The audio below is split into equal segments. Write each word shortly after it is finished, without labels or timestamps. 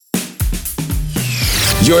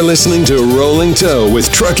You're listening to Rolling Toe with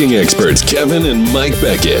trucking experts Kevin and Mike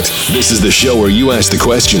Beckett. This is the show where you ask the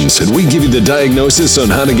questions and we give you the diagnosis on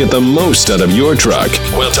how to get the most out of your truck.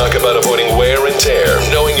 We'll talk about avoiding wear and tear,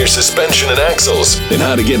 knowing your suspension and axles, and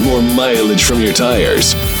how to get more mileage from your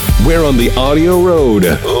tires. We're on the audio road.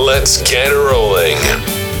 Let's get rolling.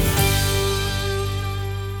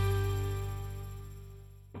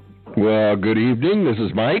 Well, good evening. This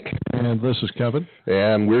is Mike. And this is Kevin.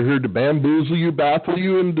 And we're here to bamboozle you, baffle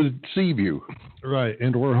you, and deceive you. Right.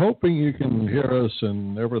 And we're hoping you can hear us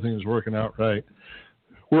and everything's working out right.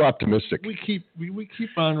 We're optimistic. We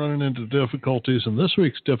keep on running into difficulties, and this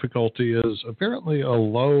week's difficulty is apparently a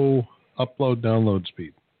low upload-download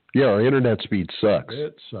speed. Yeah, our internet speed sucks.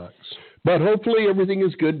 It sucks. But hopefully everything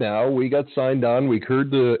is good now. We got signed on. We heard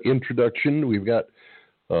the introduction. We've got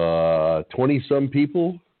 20-some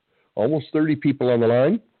people. Almost 30 people on the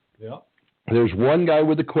line. Yeah. There's one guy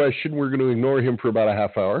with a question. We're going to ignore him for about a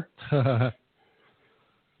half hour.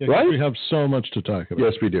 Right? We have so much to talk about.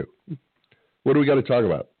 Yes, we do. What do we got to talk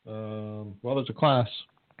about? Well, there's a class.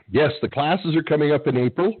 Yes, the classes are coming up in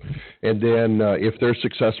April. And then if they're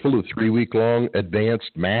successful, a 3-week-long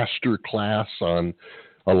advanced master class on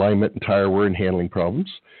alignment and tire wear and handling problems.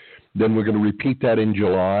 Then we're going to repeat that in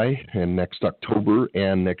July and next October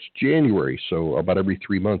and next January. So about every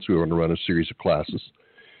 3 months, we want to run a series of classes.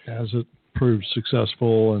 As it proves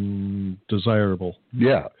successful and desirable.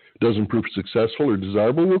 Yeah. Doesn't prove successful or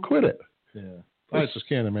desirable, we'll quit it. Yeah. I just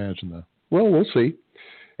can't imagine that. Well, we'll see.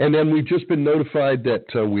 And then we've just been notified that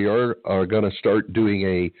we are going to start doing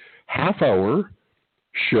a half-hour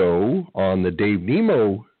show on the Dave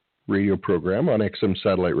Nemo radio program on XM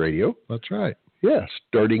Satellite Radio. That's right. Yes,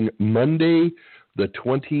 starting Monday, the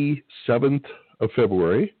 27th of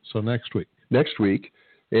February. So next week. Next week.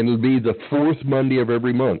 And it'll be the fourth Monday of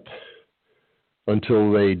every month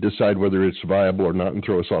until they decide whether it's viable or not and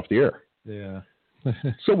throw us off the air. Yeah.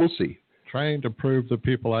 So we'll see. Trying to prove that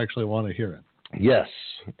people actually want to hear it. Yes,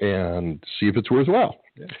 and see if it's worthwhile.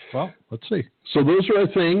 Yeah. Well, let's see. So those are our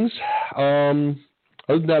things.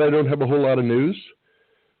 Other than that, I don't have a whole lot of news.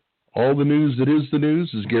 All the news that is the news,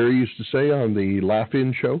 as Gary used to say on the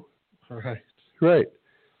Laugh-In show. Right. Right.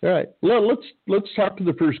 All right. Well, let's talk to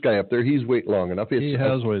the first guy up there. He's waited long enough. He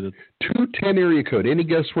has waited. 210 area code. Any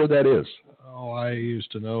guess where that is? Oh, I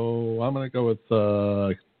used to know. I'm going to go with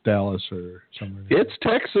Dallas or somewhere. It's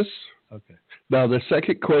Texas. Okay. Now, the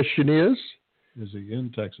second question is he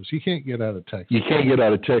in Texas? You can't get out of Texas. You can't get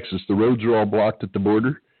out of Texas. The roads are all blocked at the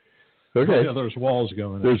border. Okay. Oh, yeah, there's walls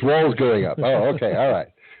going up. There's walls going up. Oh, okay. All right.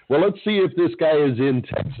 Well, let's see if this guy is in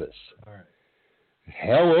Texas. All right.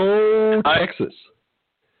 Hello, Texas.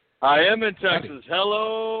 I am in Texas.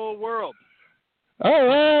 Hello, world. All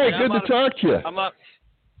right. Good to talk to you. I'm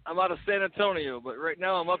out of San Antonio, but right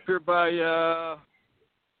now I'm up here by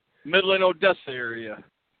Midland, Odessa area.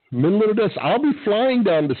 Midland, Odessa. I'll be flying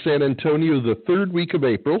down to San Antonio the third week of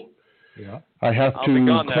April. Yeah. I have to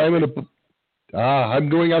climb in I'm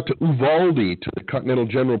going out to Uvalde to the Continental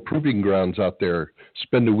General Proving Grounds out there.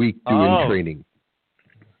 Spend a week doing training.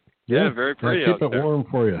 Yeah, very pretty out there. Keep it warm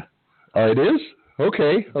for you. It is?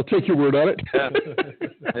 Okay. I'll take your word on it.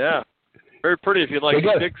 Yeah. Very pretty if you like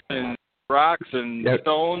sticks and rocks and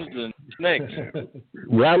stones and snakes.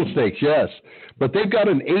 Rattlesnakes, yes. But they've got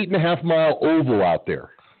an 8.5-mile oval out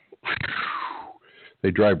there.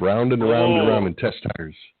 They drive round and around and around and test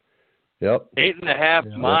tires. Yep.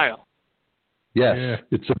 8.5 mile. Yes,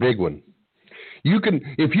 it's a big one. You can,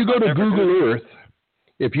 if you go to Google Earth,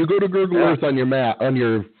 Earth on your map on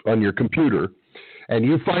your computer, and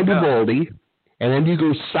you find Uvalde, and then you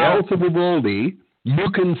go south of Uvalde,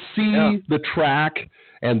 you can see the track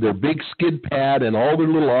and their big skid pad and all their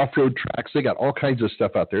little off-road tracks. They got all kinds of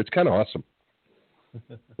stuff out there. It's kind of awesome.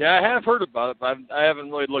 Yeah, I have heard about it, but I haven't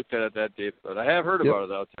really looked at it that deep. But I have heard about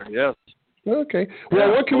it out there. Yes. Okay.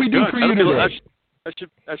 Well, what can we do for you today? That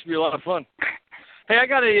should be a lot of fun. Hey, I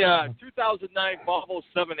got a 2009 Volvo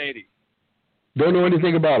 780. Don't know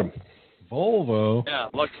anything about them. Volvo? Yeah,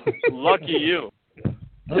 lucky you.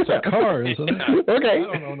 That's a car, isn't it? Okay.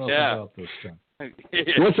 I don't know nothing about this stuff.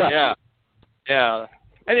 What's up? Yeah.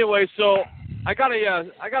 Anyway, so I got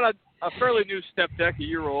a fairly new step deck, 2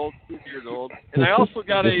 years old, and I also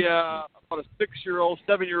got about a 6-year-old,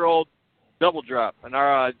 7-year-old double drop,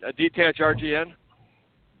 a detached RGN.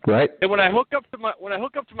 Right. And when I hook up to my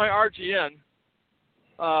RGN,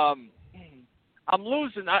 I'm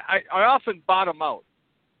losing. I often bottom out,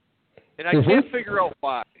 and I can't figure out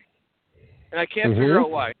why. Figure out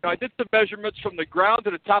why. I did some measurements from the ground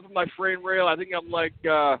to the top of my frame rail. I think I'm like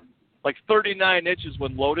 39 inches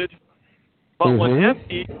when loaded, but when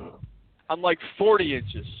empty, I'm like 40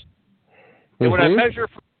 inches. And when I measure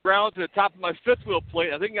from the ground to the top of my fifth wheel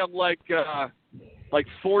plate, I think I'm like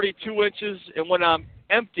 42 inches. And when I'm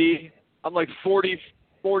empty, I'm like 40,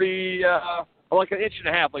 like an inch and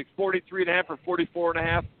a half, like 43 and a half or 44 and a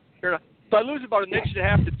half. So I lose about an inch and a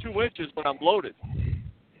half to 2 inches when I'm loaded.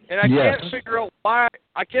 And I can't figure out why.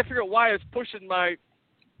 It's pushing my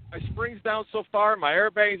springs down so far. My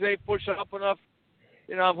airbags ain't pushing up enough.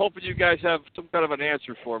 You know, I'm hoping you guys have some kind of an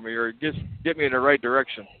answer for me, or just get me in the right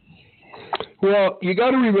direction. Well, you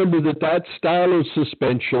got to remember that style of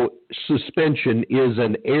suspension is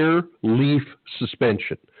an air leaf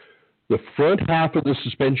suspension. The front half of the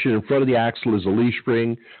suspension in front of the axle is a leaf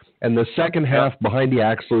spring, and the second half behind the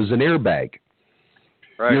axle is an airbag.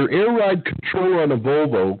 Right. Your air ride controller on a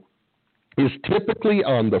Volvo is typically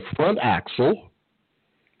on the front axle,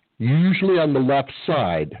 usually on the left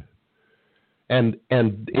side, and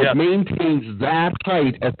it maintains that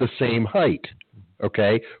height at the same height,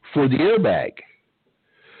 okay, for the airbag.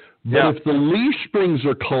 But if the leaf springs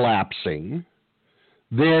are collapsing,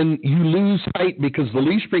 then you lose height because the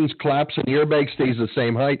leaf springs collapse and the airbag stays the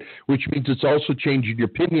same height, which means it's also changing your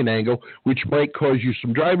pinion angle, which might cause you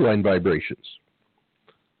some driveline vibrations.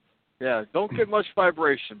 Yeah, don't get much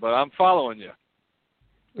vibration, but I'm following you.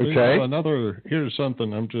 Okay. Here's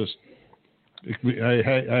something I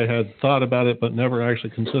had thought about it, but never actually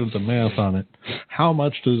considered the math on it. How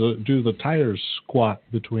much do the tires squat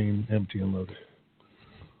between empty and loaded?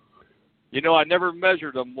 You know, I never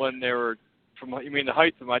measured them when they were from. You mean the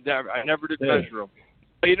height of them? I never did measure them.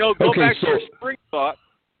 But, you know, go back to your spring thought.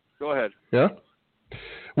 Go ahead. Yeah.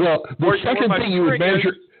 Well, the second thing you would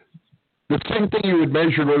measure. The second thing you would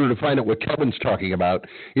measure in order to find out what Kevin's talking about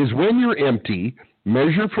is when you're empty,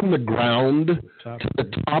 measure from the ground to the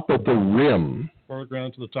top of the rim. Or the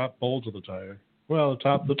ground to the top bulge of the tire. Well, the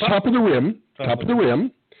top of the rim. Top of the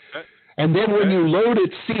rim. Okay. And then when you load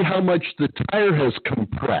it, see how much the tire has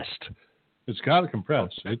compressed. It's got to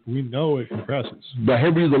compress. We know it compresses. The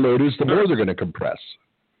heavier the load is, the more they're going to compress.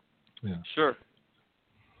 Yeah. Sure.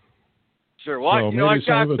 Well, so I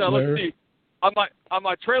got, let's see. On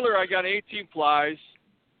my trailer, I got 18 plies,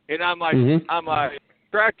 and on my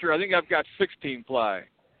tractor, I think I've got 16 ply.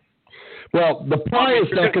 Well, the ply is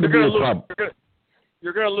not going to be a problem.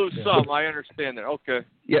 You're going to lose some. I understand that. Okay.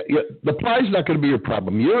 Yeah. The ply is not going to be a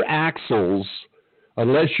problem. Your axles,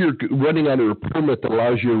 unless you're running under a permit that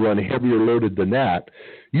allows you to run heavier loaded than that,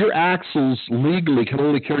 your axles legally can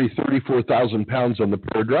only carry 34,000 pounds on the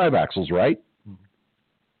pair of drive axles, right?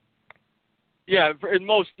 Yeah, in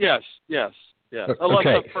most, yes. Unless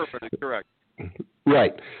I'm perfectly correct.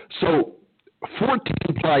 Right. So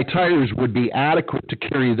 14-ply tires would be adequate to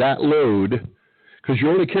carry that load because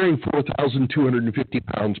you're only carrying 4,250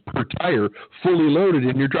 pounds per tire fully loaded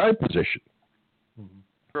in your drive position.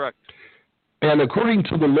 Correct. And according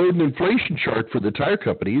to the load and inflation chart for the tire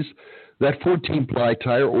companies, that 14-ply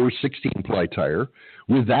tire or 16-ply tire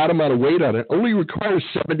with that amount of weight on it only requires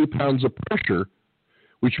 70 pounds of pressure,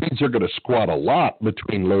 which means they're going to squat a lot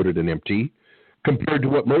between loaded and empty, compared to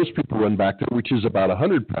what most people run back there, which is about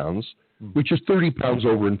 100 pounds, which is 30 pounds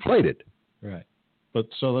overinflated. Right. But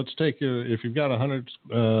so let's take if you've got 100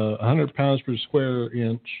 pounds per square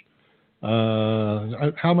inch,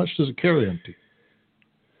 how much does it carry empty?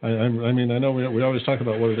 I mean, I know we always talk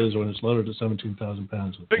about what it is when it's loaded at 17,000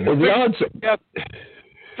 pounds. Figure I'm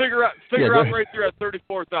right there at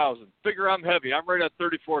 34,000. Figure I'm heavy. I'm right at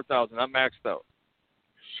 34,000. I'm maxed out.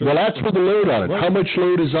 Sure. Well, that's for the load on it. How much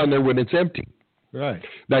load is on there when it's empty? Right.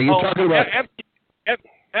 Now you're talking about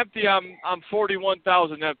empty. I'm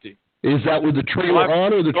 41,000 empty. Is that with the trailer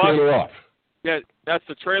on or the trailer off? Yeah, that's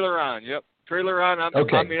the trailer on. Yep, trailer on. I'm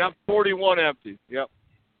 41 empty. Yep.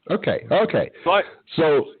 Okay.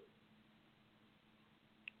 So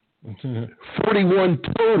 41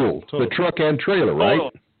 total, the truck and trailer, right?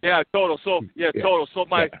 Total. Yeah, total. So total. So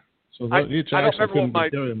each axle couldn't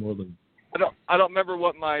carry more than. I don't remember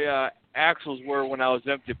what my axles were when I was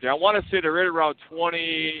empty. I want to say they're right around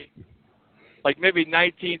 20, like maybe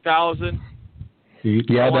 19,000.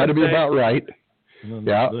 Yeah, that'd be about right.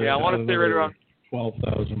 Yeah, I want to say right around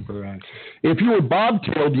 12,000 per axle. If you were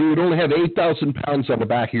bobtailed, you would only have 8,000 pounds on the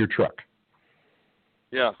back of your truck.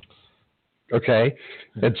 Yeah. Okay,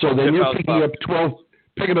 and so then you're picking up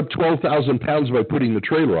 12,000 pounds by putting the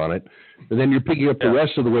trailer on it, and then you're picking up the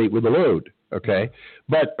rest of the weight with the load. Okay,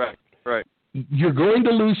 but right. You're going to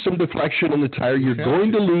lose some deflection in the tire. You're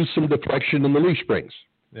going to lose some deflection in the leaf springs.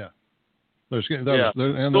 Yeah. There's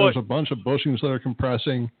a bunch of bushings that are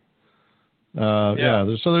compressing.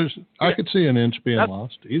 I could see an inch being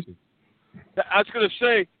lost easy. I was going to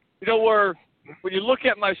say, when you look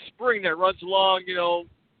at my spring that runs along,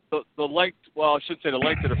 the length. Well, I shouldn't say the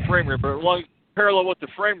length of the frame rail, but along parallel with the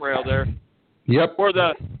frame rail there. Yep. Where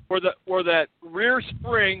that rear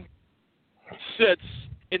spring sits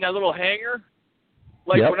in that little hanger.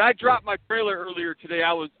 Like when I dropped my trailer earlier today,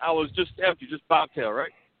 I was just empty, just bobtail,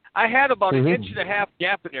 right? I had about an inch and a half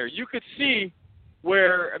gap in there. You could see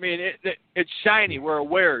where, I mean, it's shiny where it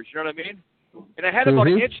wears, you know what I mean? And I had about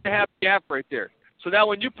an inch and a half gap right there. So now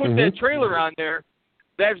when you put that trailer on there,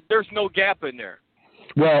 there's no gap in there.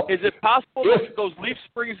 Well, is it possible that those leaf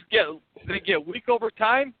springs get weak over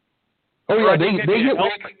time? Oh yeah, they get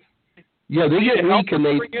weak. Yeah, they get weak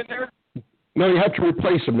and No, you have to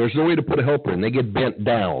replace them. There's no way to put a helper in. They get bent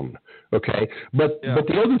down. Okay, but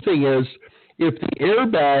the other thing is, if the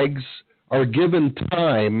airbags are given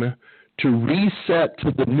time to reset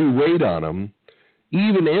to the new weight on them,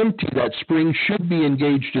 even empty, that spring should be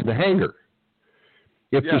engaged in the hanger.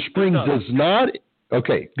 If the spring does not,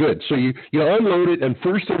 okay, good. So you unload it, and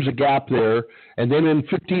first there's a gap there, and then in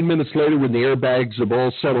 15 minutes later, when the airbags have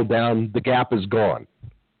all settled down, the gap is gone,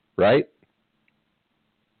 right?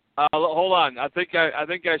 Hold on. I think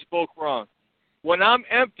I spoke wrong. When I'm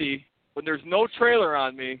empty, when there's no trailer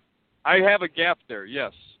on me, I have a gap there.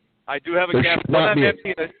 Yes, I do have a gap. When I'm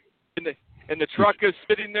empty and the truck is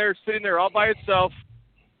sitting there all by itself,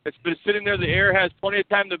 it's been sitting there. The air has plenty of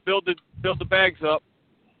time to build the bags up.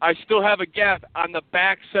 I still have a gap on the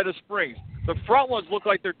back set of springs. The front ones look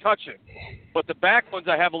like they're touching, but the back ones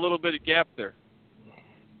I have a little bit of gap there.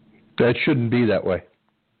 That shouldn't be that way.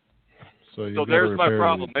 So there's my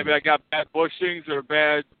problem. Maybe I got bad bushings or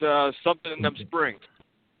bad something in them springs.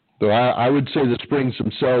 So I would say the springs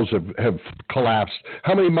themselves have collapsed.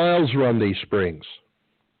 How many miles are on these springs?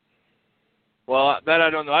 Well, that I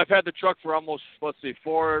don't know. I've had the truck for almost, a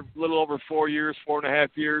little over 4 years, 4.5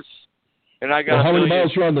 years. And I got how many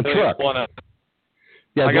miles are on the truck?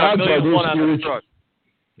 Yeah, I got $1,000,001 on the truck.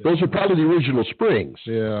 Those are probably the original springs.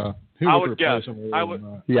 Yeah. I would guess.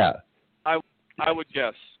 Yeah. I would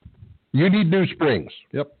guess. You need new springs.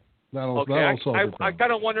 Yep. That'll solve it. I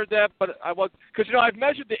kind of wondered that, but because I've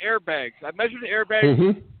measured the airbags. I've measured the airbags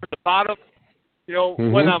for the bottom.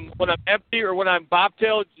 When I'm empty or when I'm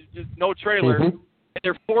bobtail, just no trailer, and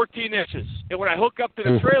they're 14 inches. And when I hook up to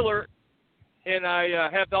the trailer, and I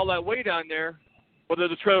have all that weight on there, whether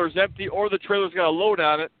the trailer's empty or the trailer's got a load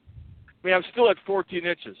on it, I mean, I'm still at 14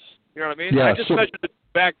 inches. You know what I mean? Yeah, I just measured the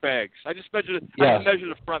back bags. I just measured I didn't measure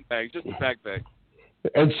the front bags, just the back bag.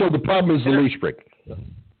 And so the problem is the leaf spring.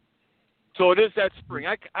 So it is that spring.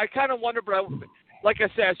 I kind of wonder, but like I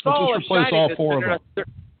said, I saw all the replace all four of them.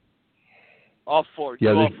 All four.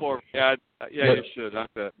 Yeah, all four. Yeah, you should. I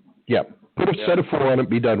bet. Yeah. Put a set of 4 on it and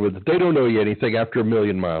be done with it. They don't owe you anything after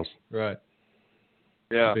 1,000,000 miles. Right.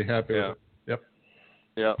 Yeah. Be happy with it. Yep.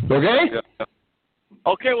 Yeah. Okay? Yeah.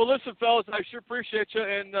 Okay, well, listen, fellas, I sure appreciate you,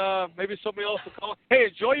 and maybe somebody else will call. Hey,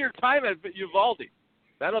 enjoy your time at Uvalde.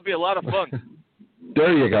 That'll be a lot of fun.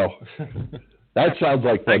 There you go. That sounds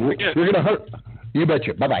like fun. We're going to hurt. You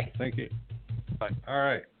betcha. Bye-bye. Thank you. Bye. All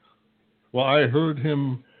right. Well, I heard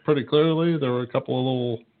him pretty clearly. There were a couple of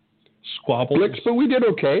little squabbles. Flicks, but we did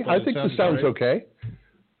okay. I think this sounds okay.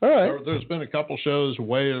 All right. There's been a couple shows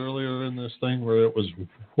way earlier in this thing where it was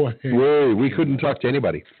way... we couldn't talk to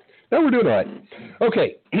anybody. No, we're doing all right.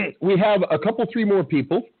 Okay. We have 3 more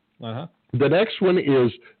people. Uh-huh. The next one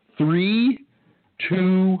is 3,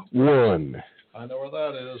 2, 1. I know where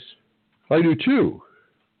that is. I do too.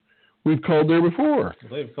 We've called there before.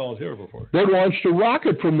 They've called here before. They launched a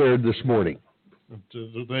rocket from there this morning.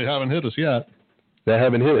 They haven't hit us yet. They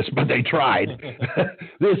haven't hit us, but they tried.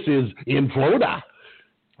 This is in Florida.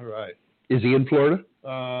 All right. Is he in Florida?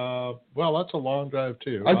 Well, that's a long drive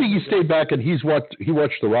too. I think he stayed back and he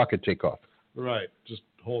watched the rocket take off. Right. Just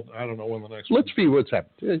hold. I don't know when the next. Let's see what's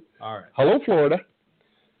happening. All right. Hello, Florida.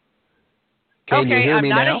 Can you hear me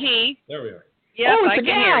now? I'm not a he. There we are. Yes, I can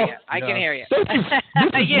hear you. I can hear you. This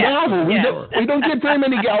is novel. We don't get very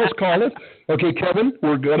many gals calling. Okay, Kevin,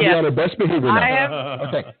 we're going to be on our best behavior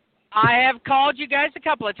now. I have called you guys a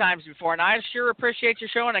couple of times before, and I sure appreciate your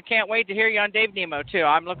show, and I can't wait to hear you on Dave Nemo, too.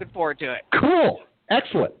 I'm looking forward to it. Cool.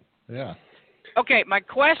 Excellent. Yeah. Okay, my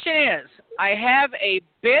question is, I have a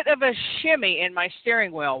bit of a shimmy in my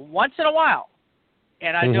steering wheel once in a while,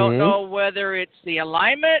 and I don't know whether it's the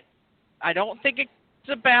alignment. I don't think it's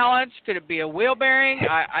a balance. Could it be a wheel bearing?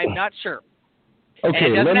 I'm not sure. Okay,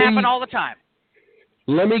 and it doesn't happen all the time.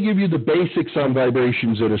 Let me give you the basics on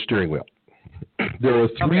vibrations in a steering wheel. There are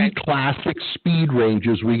 3 classic speed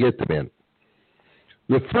ranges we get them in.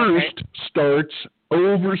 The first starts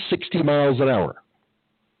over 60 miles an hour.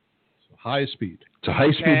 High speed. It's a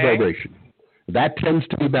high speed vibration. That tends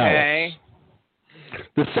to be balanced.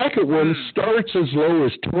 The second one starts as low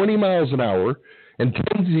as 20 miles an hour and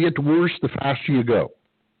tends to get worse the faster you go.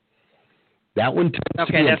 That one tends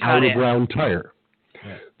to be an out-of-ground tire.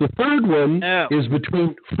 Yeah. The third one is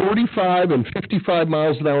between 45 and 55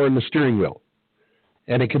 miles an hour in the steering wheel.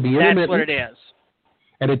 And it can be intermittent. That's what it is.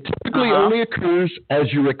 And it typically only occurs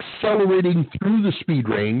as you're accelerating through the speed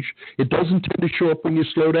range. It doesn't tend to show up when you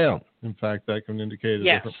slow down. In fact, that can indicate a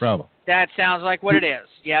different problem. That sounds like what it is.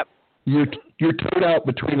 Yep. You're towed out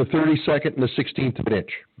between a 32nd and a 16th of an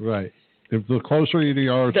inch. Right. If the closer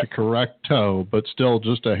you are to correct toe, but still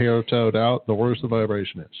just a hair towed out, the worse the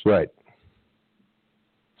vibration is. Right.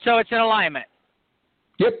 So it's in alignment.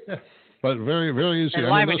 Yep. Yeah. But very, very easy.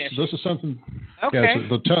 This is something. Okay.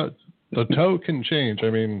 Yeah, the toe can change. I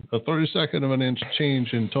mean, a 32nd of an inch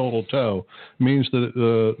change in total toe means that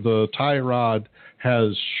the tie rod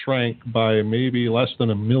has shrank by maybe less than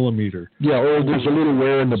a millimeter. Yeah, or there's a little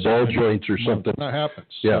wear in the ball joints or something. That happens.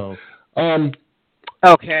 Yeah. So.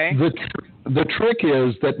 Okay. The trick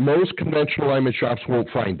is that most conventional alignment shops won't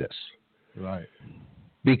find this. Right.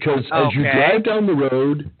 Because as you drive down the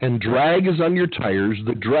road and drag is on your tires,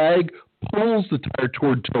 the drag pulls the tire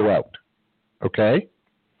toward toe out. Okay?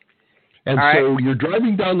 And so you're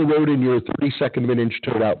driving down the road and you're a 32nd of an inch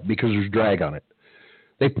towed out because there's drag on it.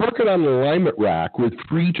 They park it on an alignment rack with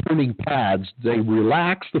free turning pads. They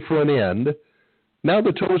relax the front end. Now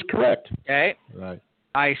the toe is correct. Okay. Right.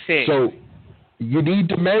 I see. So you need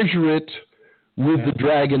to measure it with the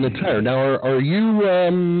drag in the tire. Now, are you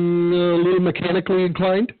a little mechanically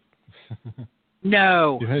inclined?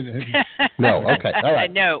 No. No. Okay. All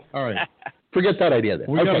right. No. All right. Forget that idea then.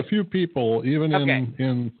 We got a few people, even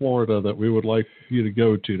in Florida, that we would like you to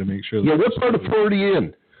go to make sure. Yeah. What part of Florida are you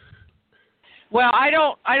in? Well, I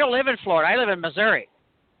don't live in Florida. I live in Missouri.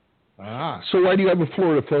 Ah. So why do you have a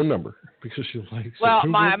Florida phone number? Because you like. Well,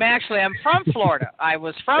 I'm from Florida. I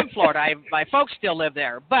was from Florida. My folks still live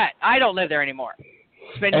there, but I don't live there anymore.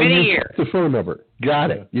 It's been many years. Kept the phone number.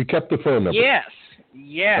 Got it. You kept the phone number. Yes.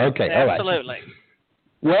 Yes. Okay. Absolutely. All right.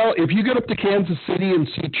 Well, if you get up to Kansas City and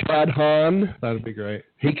see Chad Hahn, that'd be great.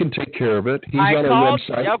 He can take care of it. He's on our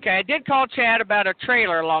website. Okay, I did call Chad about a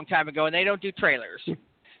trailer a long time ago, and they don't do trailers.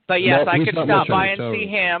 But yes, I could stop by and see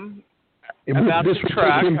him about the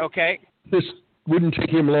truck. This wouldn't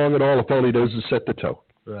take him long at all if all he does is set the toe.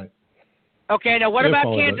 Right. Okay, now what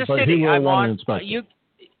about Kansas City? I'm on. You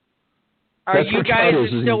guys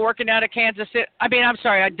still working out of Kansas City? I'm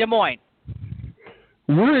sorry, Des Moines.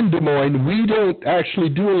 We're in Des Moines. We don't actually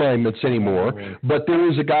do alignments anymore, but there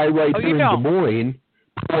is a guy here in Des Moines,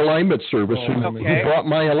 Pro Alignment Service, who bought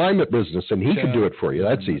my alignment business, and he can do it for you.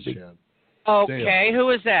 That's easy. Okay, who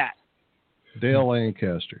is that? Dale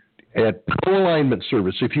Lancaster. At Pro Alignment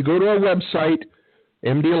Service. If you go to our website,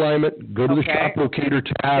 MD Alignment, go to the Shop Locator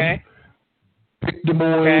tab, pick Des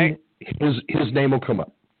Moines, his name will come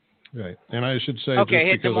up. Right, and I should say,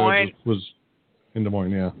 hit Des Moines. Was in Des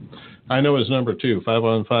Moines, yeah. I know his number, too,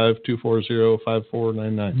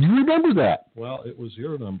 515-240-5499. You remember that? Well, it was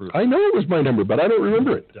your number. I know it was my number, but I don't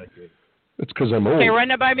remember it. It's because I'm old. Okay, run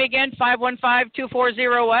that by me again,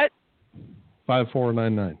 515-240 what?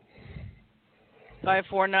 5499.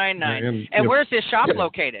 5499. And where's his shop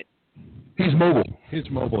located? He's mobile. He'll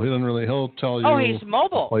tell you. Oh, he's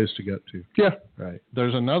mobile. A place to get to. Yeah. Right.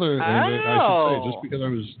 There's another, I should say, just because I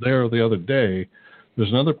was there the other day, there's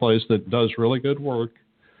another place that does really good work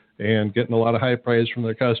and getting a lot of high praise from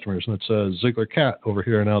their customers, and it's Ziegler Cat over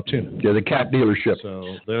here in Altoona. Yeah, the cat dealership.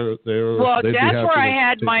 So that's where I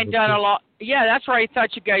had mine done a lot. Yeah, that's where I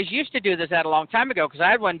thought you guys used to do this at a long time ago, because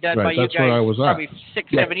I had one done by you guys probably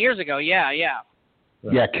 6-7 years ago. Yeah.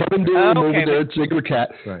 Right. Yeah, Kevin Durham over there at Ziegler Cat,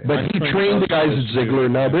 but he trained the guys at Ziegler,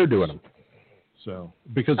 and now they're doing them. So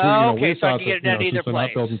because we so thought I can get it done either since they're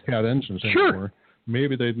not building cat engines anymore,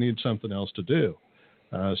 maybe they'd need something else to do.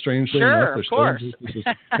 Strangely enough, they're still this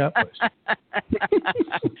cat place.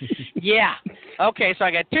 Yeah. Okay, so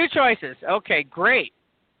I got two choices. Okay, great.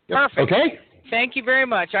 Perfect. Okay. Thank you very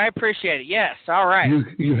much. I appreciate it. Yes. All right.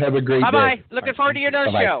 You have a great day. Bye-bye. Looking forward to your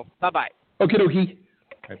other show. Bye-bye. Okie dokie.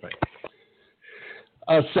 Bye-bye.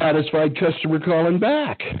 A satisfied customer calling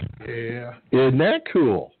back. Yeah. Isn't that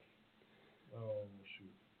cool? Oh, shoot.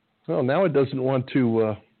 Well, now it doesn't want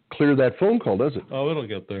to clear that phone call, does it? Oh, it'll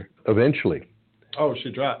get there. Eventually. Oh, she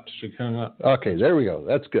dropped. She hung up. Okay, there we go.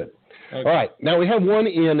 That's good. Okay. All right. Now we have one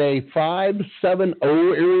in a 570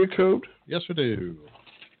 area code. Yes, we do.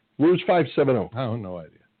 Where's 570? I have no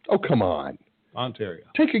idea. Oh, come on. Ontario.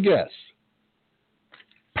 Take a guess.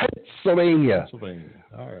 Pennsylvania.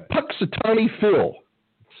 All right. Puxatawny Phil.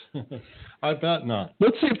 I bet not.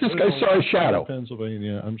 Let's see if this guy saw a shadow.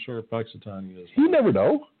 Pennsylvania. I'm sure Puxatawny is. You never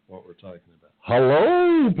know. What we're talking about.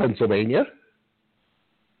 Hello, Pennsylvania.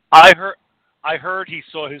 I heard he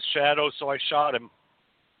saw his shadow, so I shot him.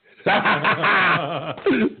 A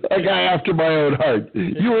guy after my own heart.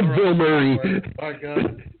 You and Bill Murray.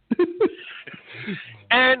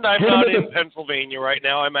 And I'm not in Pennsylvania right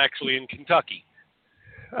now. I'm actually in Kentucky.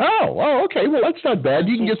 Oh, okay. Well, that's not bad.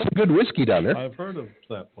 You can get some good whiskey down there. I've heard of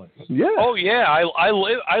that place. Yeah. Oh yeah, I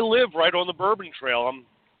live right on the Bourbon Trail.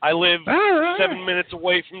 I live 7 minutes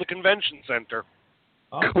away from the convention center.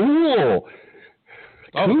 Oh. Cool.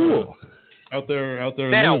 Cool. Out there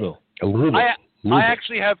in now, Louisville. I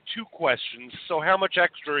actually have two questions. So how much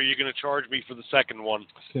extra are you going to charge me for the second one?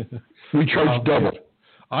 We charge double.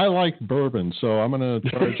 I like bourbon, so I'm going to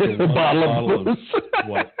charge you a bottle of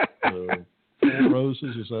what? Four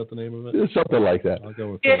Roses, is that the name of it? Something like that. I'll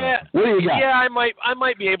go with that. What do you got? Yeah, I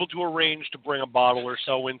might be able to arrange to bring a bottle or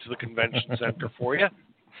so into the convention center for you.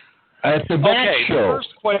 At the back show.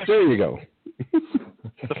 There you go.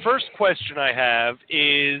 The first question I have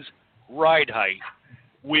is ride height.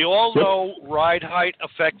 We all know ride height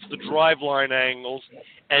affects the driveline angles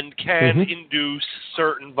and can induce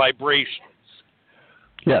certain vibrations.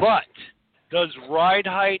 Yes. But does ride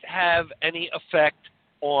height have any effect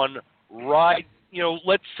on ride? You know,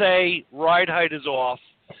 let's say ride height is off,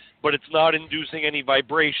 but it's not inducing any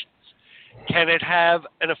vibrations. Can it have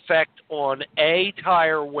an effect on A,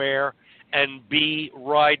 tire wear, and B,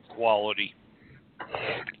 ride quality?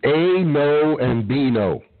 A, no, and B,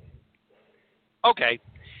 no. Okay.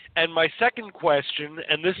 And my second question,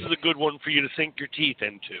 and this is a good one for you to sink your teeth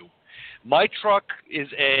into. My truck is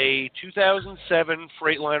a 2007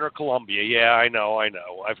 Freightliner Columbia. Yeah, I know.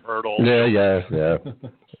 I've heard all Yeah.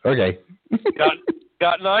 Okay.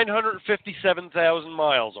 Got 957,000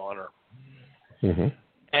 miles on her. Mm-hmm.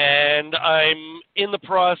 And I'm in the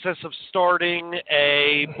process of starting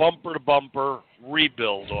a bumper-to-bumper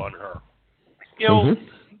rebuild on her. You know,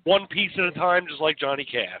 one piece at a time, just like Johnny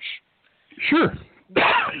Cash. Sure.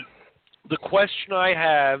 The question I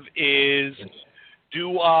have is,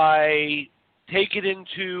 do I take it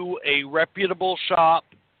into a reputable shop,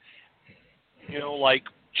 you know, like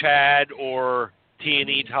Chad or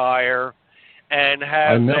T&E Tire, and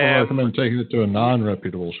have I never recommend taking it to a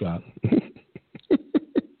non-reputable shop.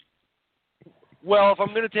 Well, if I'm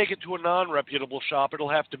going to take it to a non-reputable shop, it'll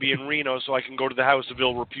have to be in Reno so I can go to the House of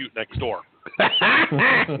Ill Repute next door.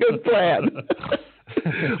 Good plan.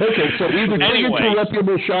 Okay, so either take it to a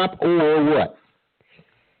reputable shop or what?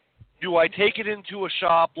 Do I take it into a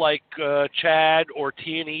shop like Chad or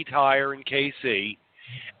T&E Tire in KC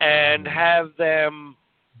and have them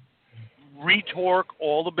retorque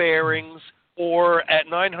all the bearings, or at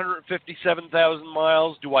 957,000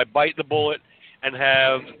 miles, do I bite the bullet and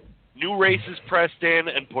have new races pressed in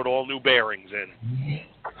and put all new bearings in?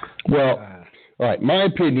 Well, all right, my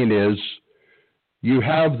opinion is you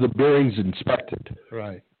have the bearings inspected.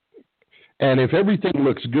 Right. And if everything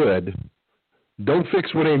looks good, don't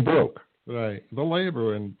fix what ain't broke. Right. The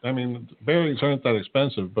labor, and I mean, bearings aren't that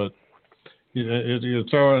expensive, but you're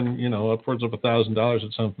throwing, upwards of $1,000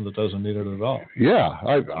 at something that doesn't need it at all. Yeah,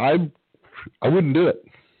 I wouldn't do it.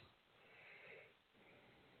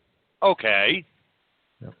 Okay.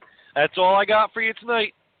 Yep. That's all I got for you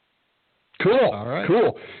tonight. Cool. All right.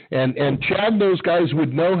 Cool. And Chad, those guys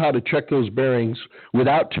would know how to check those bearings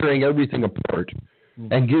without tearing everything apart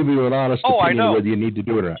and give you an honest opinion of whether you need to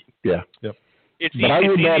do it or not. Yeah. Yep. It's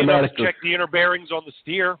easy enough to check the inner bearings on the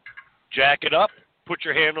steer, jack it up, put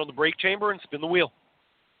your hand on the brake chamber, and spin the wheel.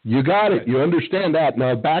 You got it. You understand that.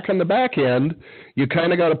 Now, back on the back end, you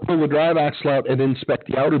kind of got to pull the drive axle out and inspect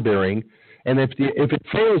the outer bearing. And if it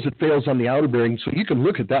fails on the outer bearing, so you can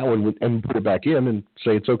look at that one and put it back in and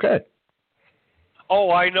say it's okay. Oh,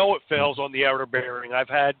 I know it fails on the outer bearing. I've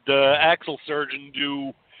had axle surgeon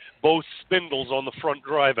do both spindles on the front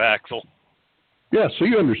drive axle. Yeah, so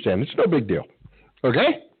you understand. It's no big deal.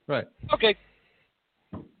 Okay? Right. Okay.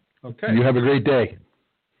 Okay. You have a great day.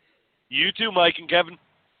 You too, Mike and Kevin.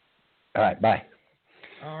 All right, bye.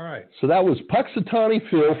 All right. So that was Puxatawny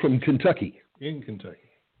Phil from Kentucky. In Kentucky.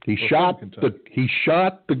 He shot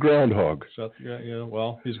the groundhog.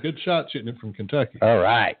 Well, he's a good shot shooting it from Kentucky. All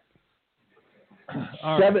right.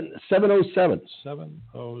 707.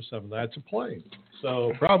 707. That's a plane.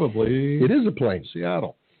 So probably it is a plane.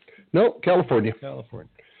 Seattle. No, California.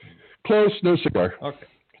 Close, no cigar. Okay.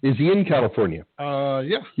 Is he in California?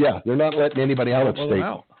 Yeah. Yeah, they're not letting anybody out of state.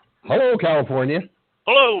 Hello, California.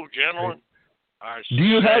 Hello, gentlemen. Do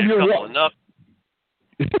you have your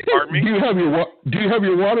Pardon me? Do you have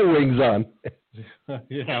your water wings on?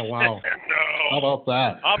 Yeah, wow. No. How about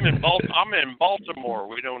that? I'm in Baltimore.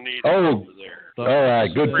 We don't need it Oh, over there. all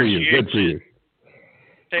right. Good for you. Good for you.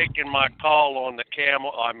 Taking my call on the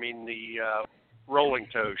Rolling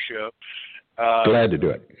Toe show. Glad to do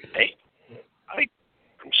it. Hey, I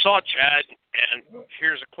saw Chad, and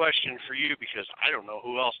here's a question for you because I don't know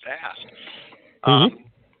who else to ask.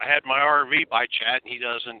 I had my RV by Chad, and he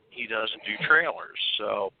doesn't do trailers.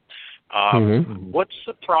 So, what's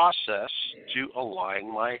the process to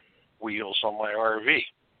align my wheels on my RV?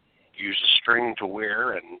 Use a string to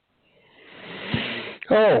wear and.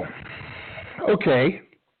 Oh, okay.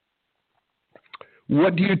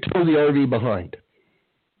 What do you tow the RV behind?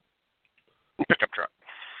 Pickup truck.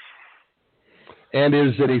 And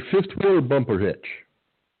is it a fifth wheel or bumper hitch?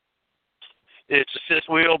 It's a fifth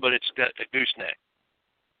wheel, but it's got a gooseneck.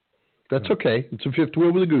 That's okay. It's a fifth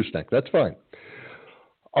wheel with a gooseneck. That's fine.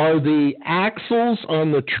 Are the axles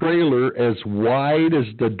on the trailer as wide as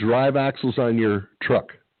the drive axles on your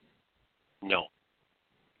truck? No.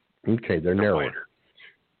 Okay, they're narrower. Wider.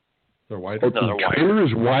 They're wider? No, the trailer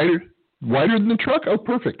is wider than the truck? Oh,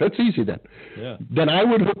 perfect. That's easy then. Yeah. Then I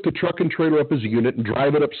would hook the truck and trailer up as a unit and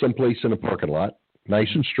drive it up someplace in a parking lot, nice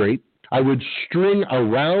and straight. I would string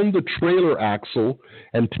around the trailer axle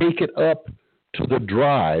and take it up to the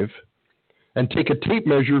drive and take a tape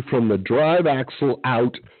measure from the drive axle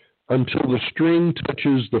out until the string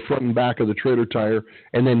touches the front and back of the trailer tire,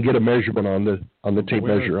 and then get a measurement on the tape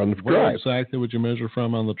measure on the drive. Where exactly would you measure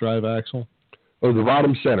from on the drive axle? Oh, the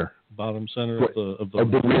bottom center. Bottom center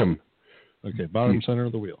of the rim. Okay, bottom center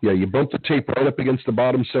of the wheel. Yeah, you bump the tape right up against the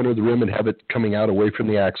bottom center of the rim and have it coming out away from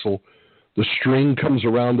the axle. The string comes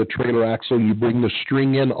around the trailer axle. You bring the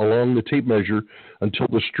string in along the tape measure until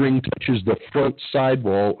the string touches the front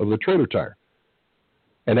sidewall of the trailer tire.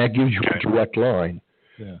 And that gives you a direct line.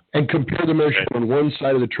 Yeah. And compare the measurement on one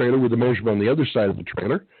side of the trailer with the measurement on the other side of the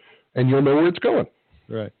trailer, and you'll know where it's going.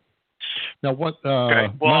 Right. Now, what?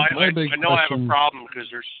 Okay. Well, I I know I have a problem because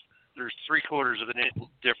there's 3/4 of an inch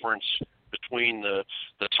difference between the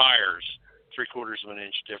tires. 3/4 of an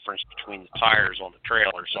inch difference between the tires on the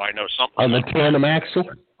trailer. So I know something. On the tandem axle?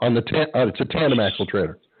 It's a tandem axle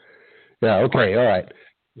trailer. Yeah. Okay. All right.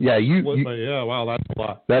 Yeah. Yeah. Wow, that's a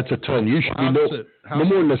lot. That's a ton. You should be no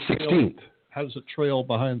more than a 16th. How does it trail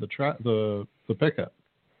behind the pickup?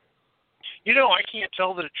 You know, I can't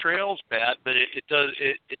tell that it trails bad, but it does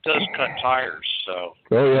cut tires. So.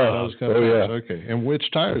 Oh yeah. Tires. Okay. And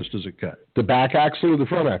which tires does it cut? The back axle or the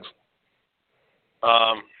front axle?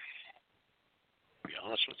 To be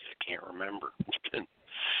honest with you, I can't remember.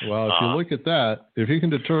 Well, if you look at that, if you can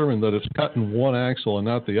determine that it's cutting one axle and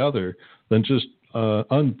not the other, then just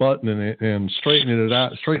unbuttoning it and straightening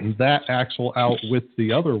that axle out with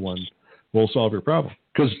the other one will solve your problem.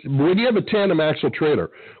 Because when you have a tandem axle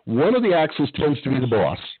trailer, one of the axles tends to be the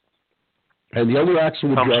boss, and the other axle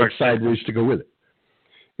will drag sideways to go with it.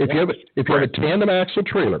 If you have a tandem axle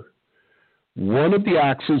trailer, one of the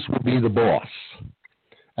axles will be the boss,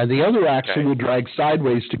 and the other axle will drag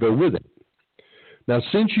sideways to go with it. Now,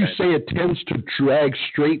 since you say it tends to drag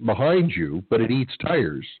straight behind you, but it eats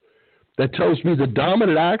tires, that tells me the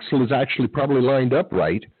dominant axle is actually probably lined up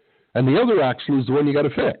right, and the other axle is the one you got to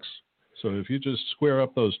fix. So if you just square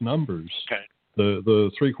up those numbers,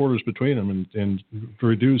 the 3/4 between them, and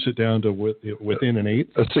reduce it down to within an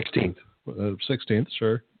eighth, a 16th, 16th,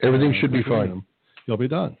 sure, everything should be fine. You'll be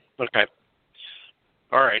done. Okay.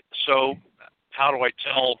 All right. So how do I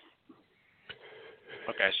tell?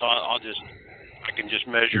 Okay, so I can just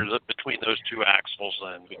measure between those two axles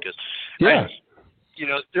then, because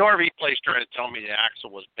the RV place tried to tell me the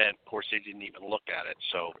axle was bent. Of course, they didn't even look at it,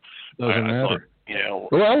 so doesn't matter.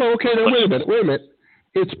 Well, okay, now wait a minute.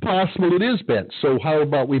 It's possible it is bent. So how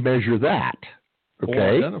about we measure that? Okay.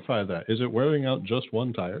 We'll identify that. Is it wearing out just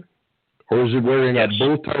one tire, or is it wearing out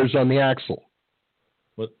both tires on the axle?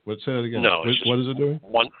 What? Say that again. No. What is it doing?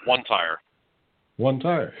 One tire. One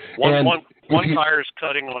tire. One tire is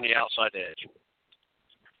cutting on the outside edge.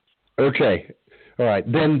 Okay. All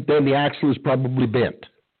right. Then the axle is probably bent.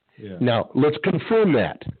 Yeah. Now, let's confirm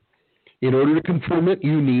that. In order to confirm it,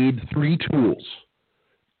 you need 3 tools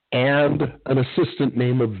and an assistant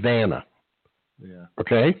named Vanna. Yeah.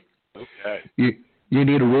 Okay? Okay. You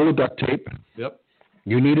need a roll of duct tape. Yep.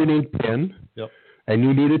 You need an ink pen. Yep. And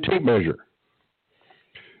you need a tape measure.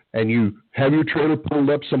 And you have your trailer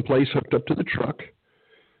pulled up someplace hooked up to the truck,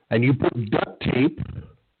 and you put duct tape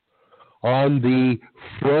on the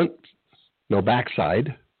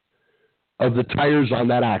backside of the tires on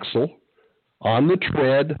that axle, on the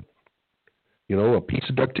tread, a piece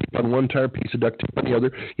of duct tape on one tire, piece of duct tape on the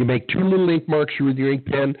other. You make 2 little ink marks with your ink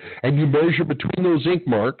pen, and you measure between those ink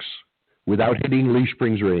marks without hitting leaf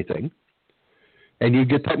springs or anything. And you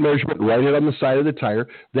get that measurement, write it on the side of the tire,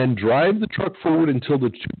 then drive the truck forward until the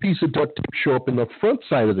 2 pieces of duct tape show up in the front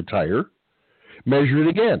side of the tire, measure it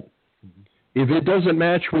again. If it doesn't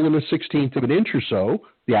match within a 1/16 of an inch or so,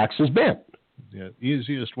 the axle's bent. Yeah,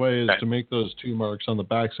 easiest way is to make those 2 marks on the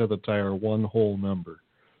back side of the tire one whole number.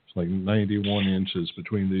 It's like 91 inches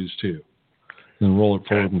between these 2. Then roll it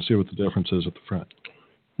forward and see what the difference is at the front.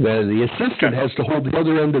 The assistant has to hold the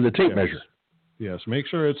other end of the tape measure. Yes, make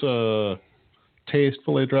sure it's a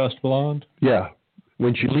tastefully dressed blonde. Yeah.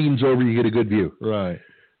 When she leans over, you get a good view. Right.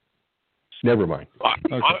 Never mind.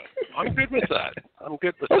 I'm good with that. I'm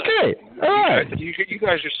good with okay. that. All right. You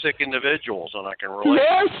guys are sick individuals, and I can relate.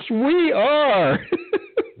 Yes, we are.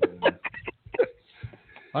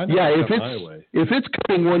 If it's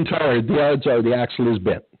cutting one tire, the odds are the axle is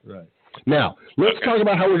bent. Right. Now, let's talk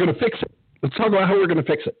about how we're going to fix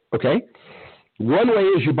it. Okay? One way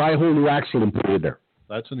is you buy a whole new axle and put it in there.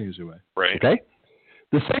 That's an easy way. Right. Okay?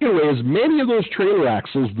 The second way is many of those trailer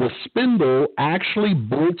axles, the spindle actually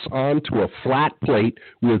bolts onto a flat plate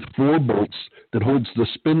with 4 bolts that holds the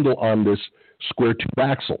spindle on this square tube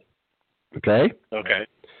axle. Okay? Okay.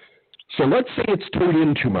 So let's say it's towed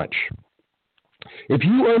in too much. If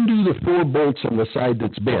you undo the 4 bolts on the side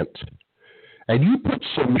that's bent, and you put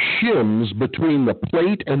some shims between the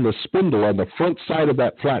plate and the spindle on the front side of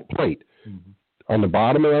that flat plate, on the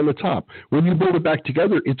bottom and on the top, when you bolt it back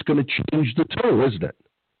together, it's going to change the toe, isn't it?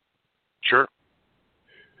 Sure.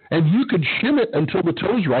 And you could shim it until the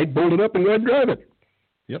toe's right, bolt it up, and go ahead and drive it.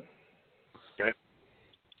 Yep. Okay.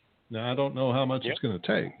 Now, I don't know how much it's going to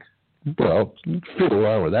take. Well, fiddle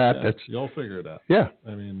around with that. Yeah, you'll figure it out. Yeah.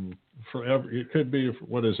 I mean, it could be,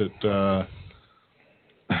 what is it,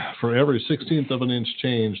 for every 1/16 of an inch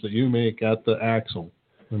change that you make at the axle,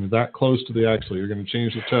 I mean, that close to the axle, you're going to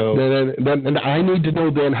change the toe. Then I need to know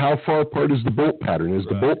then how far apart is the bolt pattern. Is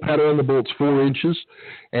the bolt pattern on the bolts 4 inches?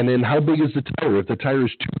 And then how big is the tire? If the tire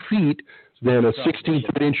is 2 feet, then a 1/16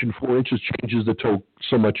 of an inch and 4 inches changes the toe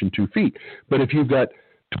so much in 2 feet. But if you've got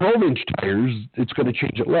 12-inch tires, it's going to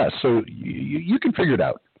change it less. So you can figure it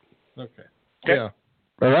out. Okay. Yeah.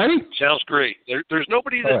 All righty? Sounds great. There's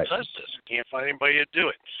nobody that does this. I can't find anybody to do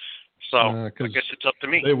it. So I guess it's up to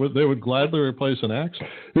me. They would gladly replace an axle.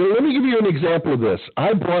 Now, let me give you an example of this.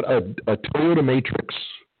 I bought a Toyota Matrix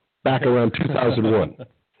back around 2001.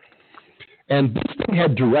 And this thing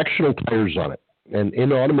had directional tires on it. And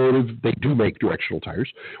in automotive, they do make directional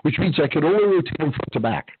tires, which means I could only rotate them front to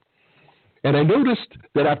back. And I noticed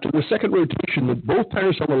that after the second rotation, that both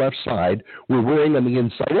tires on the left side were wearing on the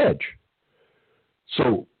inside edge.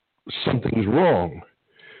 So something's wrong.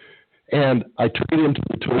 And I took it into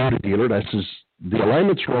the Toyota dealer, and I says, the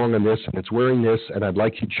alignment's wrong on this, and it's wearing this, and I'd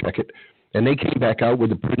like you to check it. And they came back out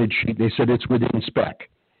with a printed sheet, and they said it's within spec.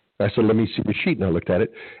 I said, let me see the sheet, and I looked at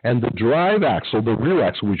it. And the drive axle, the rear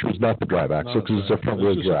axle, which was not the drive axle because it's a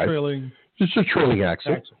front-wheel drive. It's a trailing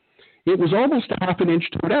axle. It was almost a half an inch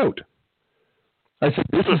towed out. I said,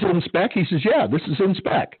 this is in spec? He says, yeah, this is in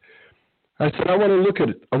spec. I said, I want to look at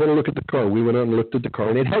it. I want to look at the car. We went out and looked at the car,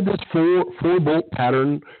 and it had this four-bolt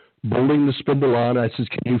pattern bolting the spindle on. I said,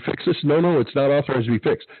 can you fix this? No, it's not authorized to be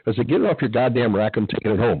fixed. I said, get it off your goddamn rack. I'm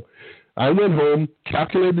taking it home. I went home,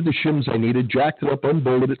 calculated the shims I needed, jacked it up,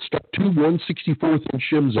 unbolted it, stuck 2 1/64 inch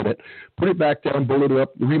shims in it, put it back down, bolted it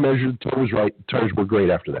up, remeasured, the toe was right. The tires were great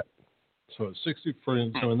after that. So it's 64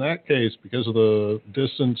 inch. So in that case, because of the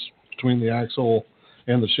distance between the axle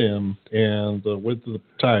and the shim and the width of the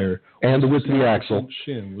tire. And the width of the axle.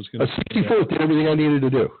 Shim was a 64th did everything I needed to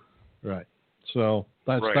do. Right. So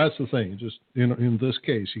that's the thing. Just in this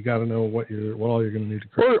case, you got to know what all you're going to need to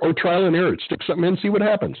correct. Or trial and error. Stick something in, see what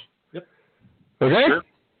happens. Yep. Okay. Sure.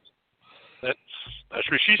 That's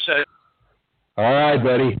what she said. All right,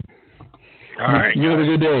 buddy. All right. You have a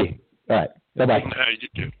good day. All right. Bye-bye. You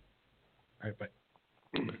too. All right, bye.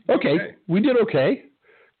 Okay. We did okay.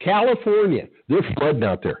 California, they're flooding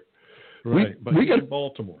out there. Right, we got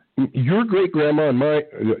Baltimore. Your great-grandma and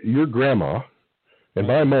your grandma and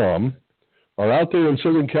my mom are out there in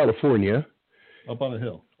Southern California. Up on a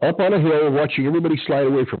hill. Watching everybody slide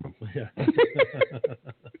away from them. Yeah.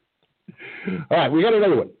 All right, we got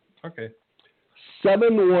another one. Okay.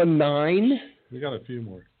 719. We got a few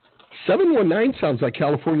more. 719 sounds like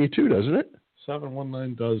California too, doesn't it?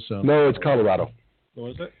 719 does sound. No, it's Colorado. Oh,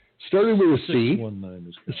 is it? Started with a C. 619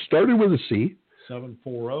 is Colorado. Started with a C.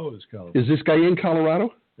 740 is Colorado. Is this guy in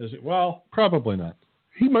Colorado? Is it? Well, probably not.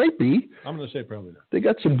 He might be. I'm going to say probably not. They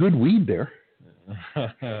got some good weed there.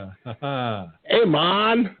 Hey,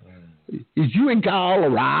 man. Is you in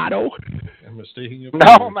Colorado? I'm mistaking you. No,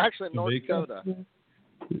 I'm actually in North Dakota.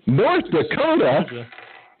 North Dakota?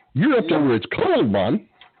 You're up there where it's cold, man.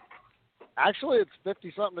 Actually, it's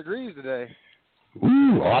 50-something degrees today.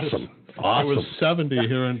 Ooh, awesome. It was 70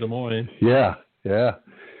 here in Des Moines. Yeah.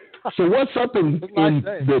 So what's up in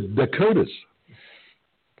the Dakotas?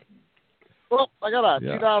 Well, I got a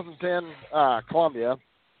 2010 Columbia,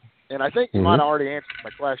 and I think you might have already answered my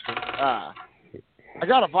question. I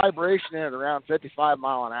got a vibration in it around 55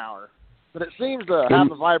 mile an hour, but it seems to have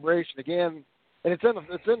the vibration again, and it's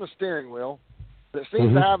in the steering wheel, but it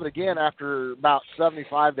seems to have it again after about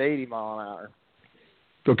 75 to 80 mile an hour.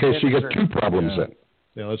 Okay, so you got two problems then.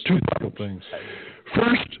 Yeah, that's two things.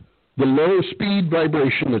 First, the low speed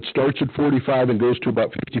vibration that starts at 45 and goes to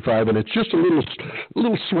about 55, and it's just a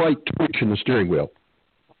little slight twitch in the steering wheel.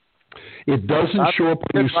 It doesn't show up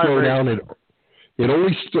when you slow down. It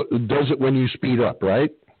only does it when you speed up,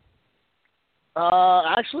 right?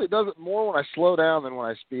 Actually, it does it more when I slow down than when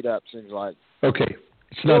I speed up, seems like. Okay.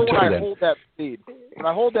 It's not when I hold that speed. When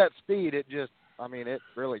I hold that speed, it just, it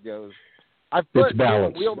really goes. I've put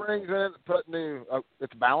new wheel bearings in it,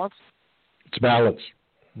 it's balanced? It's balanced.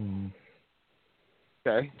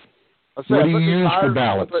 Okay. What do you use for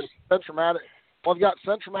balance? I've got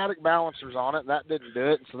Centromatic balancers on it, and that didn't do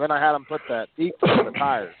it. So then I had them put that equal on the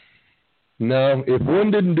tires. No, if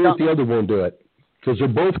one didn't do it, the other won't do it, because they're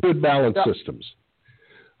both good balance systems.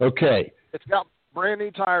 Okay. It's got brand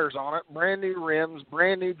new tires on it, brand new rims,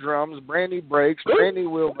 brand new drums, brand new brakes, brand new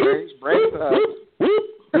wheel bearings, brand new hubs.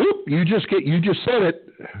 You just said it.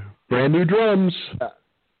 Brand new drums.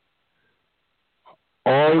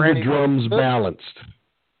 All the drums balanced.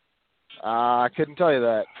 I couldn't tell you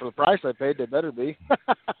that. For the price I paid, they better be.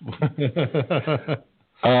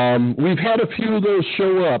 We've had a few of those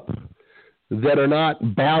show up that are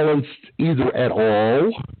not balanced either at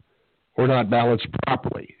all or not balanced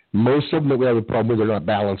properly. Most of them that we have a problem with are not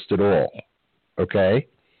balanced at all. Okay?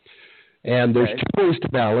 And there's two ways to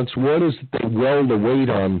balance. One is that they weld the weight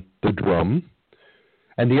on the drum,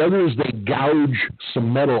 and the other is they gouge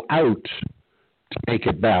some metal out to make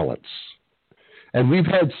it balance. And we've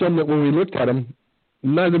had some that when we looked at them,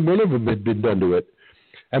 neither one of them had been done to it.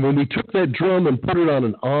 And when we took that drum and put it on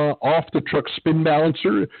an off-the-truck spin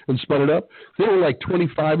balancer and spun it up, they were like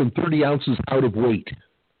 25 and 30 ounces out of weight.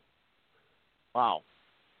 Wow.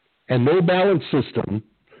 And no balance system,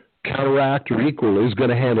 counteract or equal, is going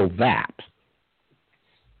to handle that.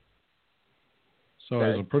 So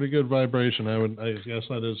it was a pretty good vibration. I guess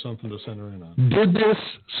that is something to center in on. Did this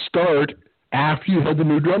start after you had the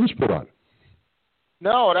new drums put on?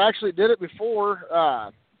 No, it actually did it before.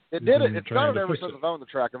 It did it. It started ever since I've owned the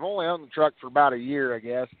truck. I've only owned the truck for about a year, I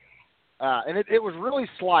guess. And it was really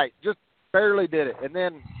slight, just barely did it. And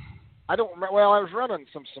then I don't remember. Well, I was running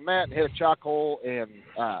some cement and hit a chock hole, and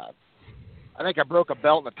I think I broke a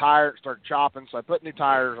belt in the tire. It started chopping, so I put new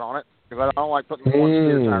tires on it because I don't like putting one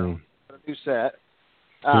steer tire on. A new set,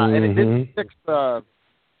 and it didn't fix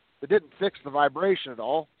the vibration at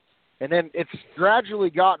all. And then it's gradually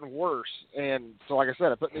gotten worse. And so, like I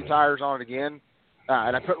said, I put new tires on it again,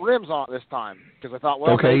 and I put rims on it this time because I thought,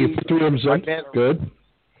 well, okay, you put the rims on. Good.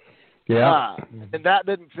 Yeah. And that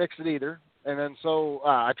didn't fix it either. And then so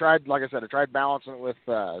I tried, like I said, I tried balancing it with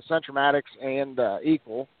Centromatics and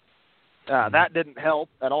Equal. That didn't help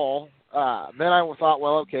at all. Then I thought,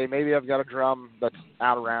 well, okay, maybe I've got a drum that's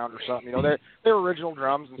out of round or something. You know, they're original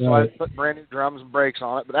drums, and so I put brand new drums and brakes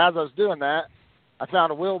on it. But as I was doing that, I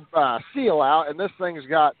found a wheel seal out, and this thing's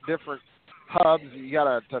got different hubs. You got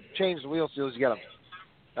to change the wheel seals. You got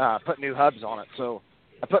to put new hubs on it. So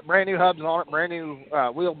I put brand new hubs on it, brand new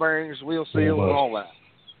wheel bearings, wheel seals, and all that.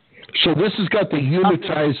 So this has got the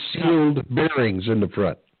unitized sealed bearings in the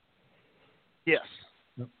front. Yes.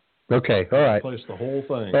 Okay, all right. Replace the whole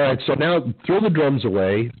thing. All right, so now throw the drums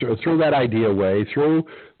away, throw that idea away, throw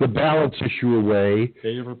the balance issue away.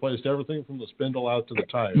 Okay, you've replaced everything from the spindle out to the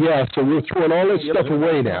tire. Yeah, so we're throwing all this stuff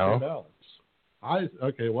away now.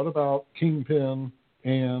 Okay, what about kingpin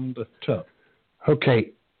and tub?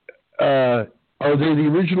 Okay, are they the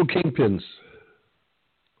original kingpins?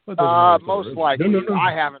 Most likely. No.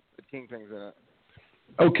 I haven't put kingpins in it.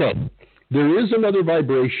 Okay, there is another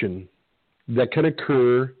vibration that can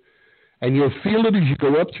occur, and you'll feel it as you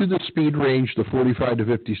go up through the speed range, the 45 to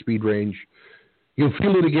 50 speed range. You'll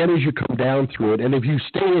feel it again as you come down through it, and if you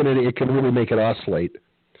stay in it, it can really make it oscillate.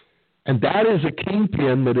 And that is a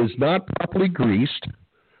kingpin that is not properly greased,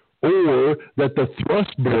 or that the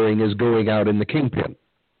thrust bearing is going out in the kingpin.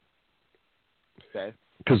 Okay.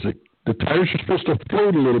 Because the tires are supposed to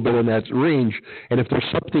float a little bit in that range, and if there's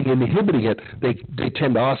something inhibiting it, they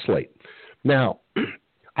tend to oscillate. Now,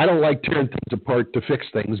 I don't like tearing things apart to fix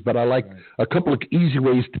things, but I like a couple of easy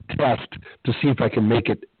ways to test to see if I can make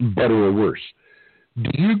it better or worse. Do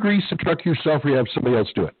you grease the truck yourself or you have somebody else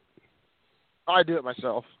do it? I do it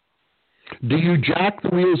myself. Do you jack the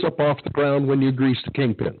wheels up off the ground when you grease the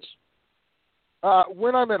kingpins?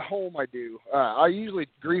 When I'm at home, I do. I usually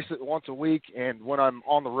grease it once a week, and when I'm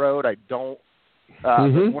on the road, I don't.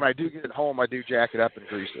 But when I do get it home, I do jack it up and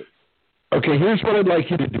grease it. Okay, here's what I'd like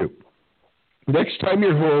you to do. Next time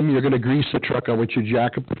you're home, you're going to grease the truck. I want you to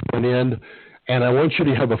jack up the front end, and I want you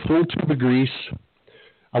to have a full tube of grease.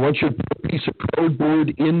 I want you to put a piece of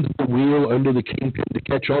cardboard into the wheel under the kingpin to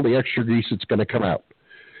catch all the extra grease that's going to come out.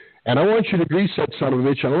 And I want you to grease that son of a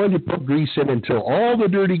bitch. I want you to put grease in until all the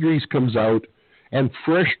dirty grease comes out and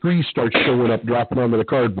fresh grease starts showing up, dropping onto the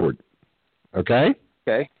cardboard. Okay?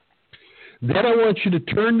 Okay. Then I want you to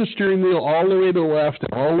turn the steering wheel all the way to the left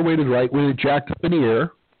and all the way to the right with it jacked up in the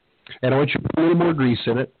air. And I want you to put a little more grease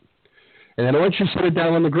in it. And then I want you to set it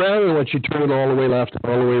down on the ground, and I want you to turn it all the way left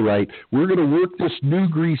and all the way right. We're going to work this new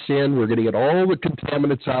grease in. We're going to get all the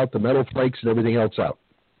contaminants out, the metal flakes and everything else out.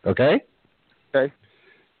 Okay? Okay.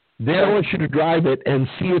 Then I want you to drive it and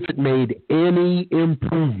see if it made any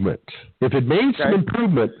improvement. If it made some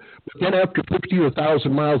improvement, but then after 50 or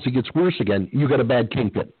 1,000 miles it gets worse again, you got a bad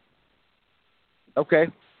kingpin. Okay.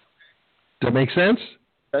 Does that make sense?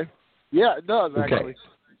 Okay. Yeah, it does, actually. Okay.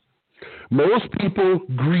 Most people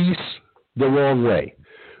grease the wrong way.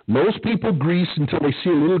 Most people grease until they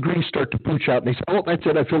see a little grease start to pooch out, and they say, oh, that's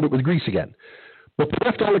it, I filled it with grease again. But they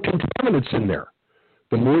left all the contaminants in there.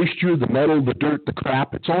 The moisture, the metal, the dirt, the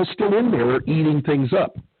crap, it's all still in there eating things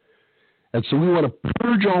up. And so we want to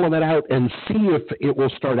purge all of that out and see if it will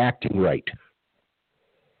start acting right.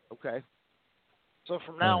 Okay. So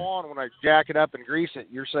from now on, when I jack it up and grease it,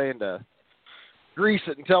 you're saying to grease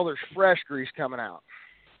it until there's fresh grease coming out.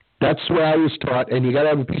 That's the way I was taught, and you got to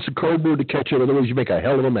have a piece of cardboard to catch it, otherwise you make a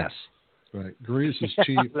hell of a mess. Right. Grease is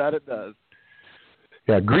cheap. That it does.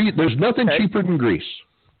 Yeah, grease. There's nothing cheaper than grease.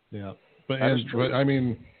 Yeah. But I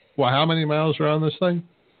mean, well, how many miles are on this thing?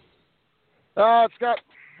 It's got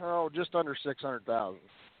just under 600,000.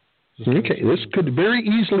 Okay, this could very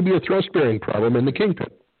easily be a thrust bearing problem in the kingpin.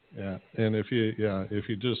 Yeah, and if you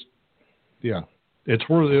just it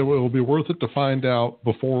will be worth it to find out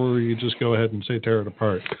before you just go ahead and say tear it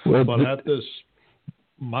apart. Well, but at this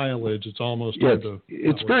mileage, it's almost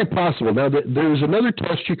it's very possible. Now, there's another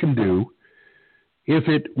test you can do. If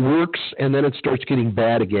it works and then it starts getting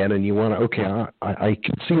bad again, and you want to, I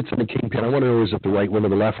can see it's in the kingpin. I want to know, is it the right one or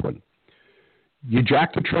the left one? You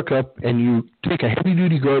jack the truck up and you take a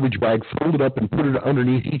heavy-duty garbage bag, fold it up, and put it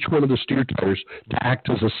underneath each one of the steer tires to act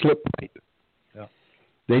as a slip plate. Yeah.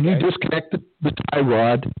 Then you disconnect the tie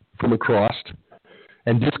rod from across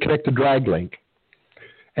and disconnect the drag link.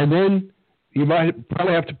 And then you might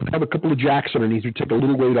probably have to have a couple of jacks underneath or take a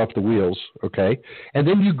little weight off the wheels, okay? And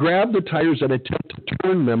then you grab the tires and attempt to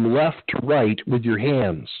turn them left to right with your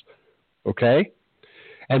hands, okay?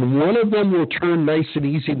 And one of them will turn nice and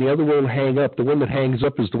easy, and the other one will hang up. The one that hangs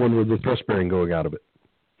up is the one with the thrust bearing going out of it.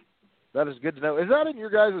 That is good to know. Is that in your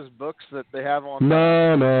guys' books that they have on?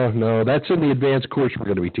 No. That's in the advanced course we're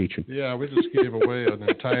going to be teaching. Yeah, we just gave away an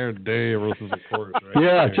entire day worth of the course, right?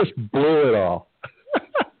 Yeah, just blew it all.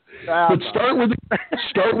 But start with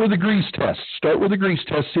the grease test. Start with the grease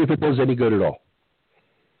test. See if it does any good at all.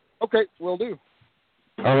 Okay, will do.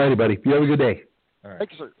 All righty, buddy. You have a good day. All right.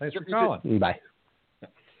 Thank you, sir. Thanks for calling. Bye.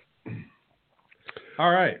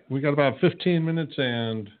 All right, we got about 15 minutes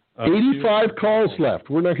and 85 calls left.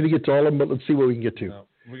 We're not going to get to all of them, but let's see what we can get to. No,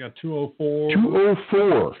 we got 204.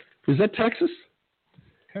 204. Is that Texas?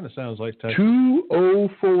 Kind of sounds like Texas.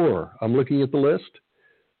 204. I'm looking at the list.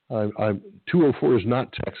 204 is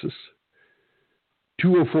not Texas.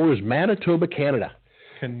 204 is Manitoba, Canada.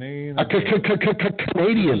 Canadian.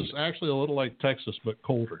 Canadians. Actually a little like Texas, but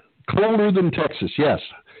colder. Colder than Texas, yes.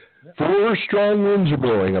 4 strong winds are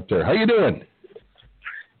blowing up there. How you doing?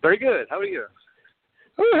 Very good. How are you?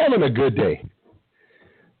 I'm having a good day.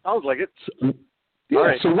 Sounds like it. Yeah, all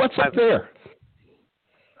right. So what's up there?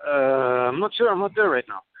 I'm not sure. I'm not there right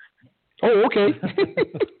now. Oh, okay.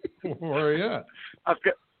 Where are you at?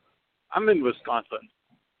 I'm in Wisconsin.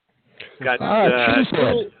 Got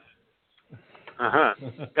Cheesehead.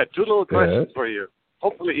 Got 2 little questions for you.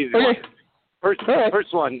 Hopefully easy ones. First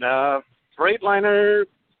one, Freightliner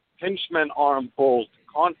Pinchman arm bolt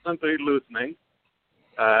constantly loosening.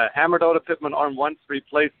 Hammered out a Pitman arm once,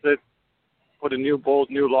 replaced it, put a new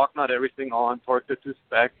bolt, new lock nut, everything on, torqued it to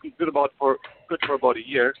spec. Good for about a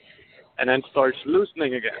year, and then starts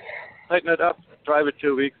loosening again. Tighten it up, drive it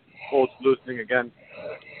 2 weeks, bolt's loosening again.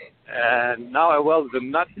 And now I welded the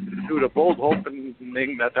nut to the bolt, hoping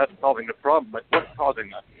that's solving the problem. But what's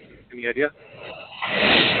causing that? Any idea?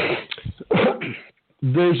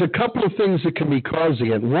 there's a couple of things that can be causing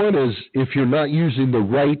it. One is if you're not using the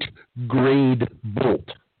right grade bolt.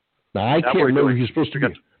 Now, I can't remember you're supposed to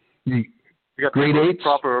get. You got grade 8?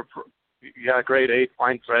 Proper, grade 8,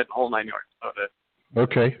 fine thread, whole 9 yards.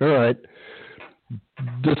 Okay, all right.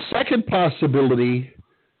 The second possibility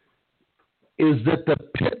is that the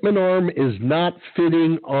pitman arm is not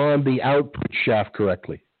fitting on the output shaft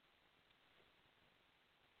correctly.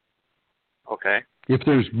 Okay. If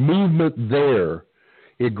there's movement there,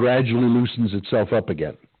 it gradually loosens itself up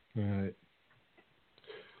again. All right.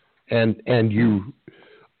 And you,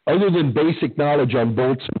 other than basic knowledge on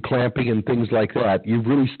bolts and clamping and things like that, you've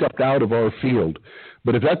really stepped out of our field.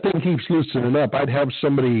 But if that thing keeps loosening up, I'd have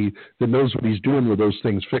somebody that knows what he's doing with those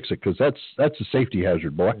things fix it, because that's a safety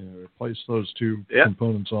hazard, boy. Yeah, replace those two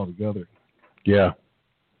components altogether. Yeah.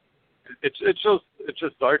 It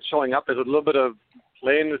just starts showing up. There's a little bit of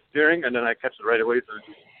play in the steering, and then I catch it right away. So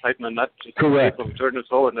just tighten the nut, just correct. From turn or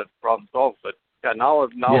so, and the problem solved. But now I've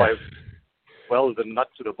welded the nut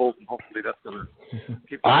to the bolt, and hopefully that's going to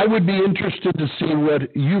keep going. I would be interested to see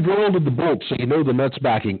what you've welded the bolt, so you know the nut's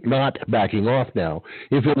not backing off now.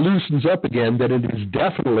 If it loosens up again, then it is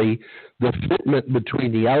definitely the fitment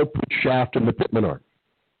between the output shaft and the pitman arm.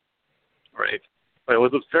 Right. But it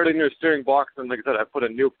was a fairly new steering box, and like I said, I put a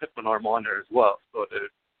new pitman arm on there as well, so it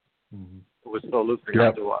was still loosening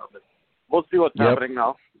up a while. But we'll see what's happening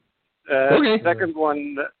now. Okay. Second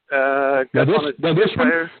one.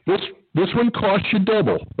 This one costs you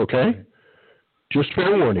double. Okay. Just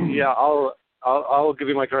fair warning. Yeah, I'll give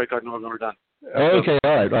you my credit card when we're done. Okay.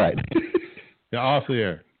 All right. Yeah, off the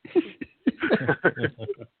air.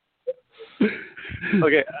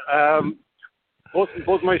 Okay.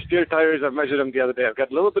 Both my steer tires, I measured them the other day. I've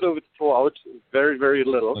got a little bit of it throw out, very, very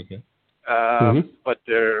little. Okay. But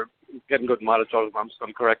they're getting good mileage out of them, so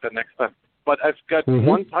I'm correct that next time. But I've got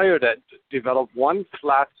one tire that developed one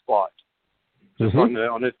flat spot. Just on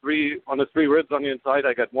the three ribs on the inside,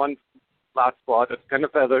 I got one flat spot. It's kind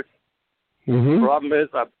of feathered. The problem is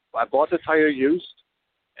I bought the tire used,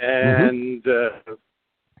 and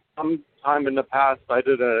sometime in the past I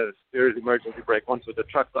did a serious emergency brake once with the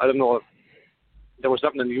truck. So I don't know if there was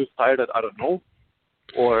something in the used tire that I don't know,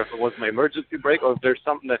 or if it was my emergency brake, or if there's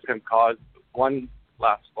something that can cause one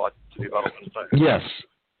flat spot to develop in the tire. Yes.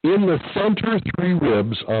 In the center 3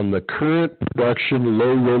 ribs on the current production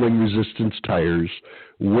low rolling resistance tires,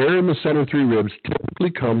 wear in the center 3 ribs typically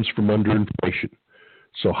comes from under inflation.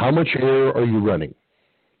 So how much air are you running?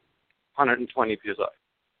 120 psi.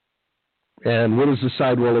 And what does the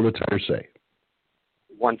sidewall of the tire say?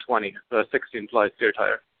 120, the 16-ply steer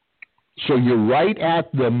tire. So you're right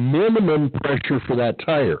at the minimum pressure for that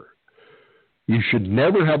tire. You should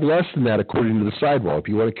never have less than that according to the sidewall. If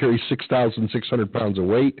you want to carry 6,600 pounds of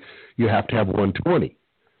weight, you have to have 120.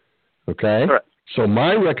 Okay? Correct. So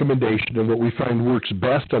my recommendation and what we find works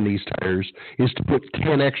best on these tires is to put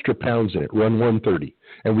 10 extra pounds in it, run 130,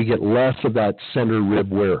 and we get less of that center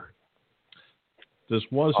rib wear. This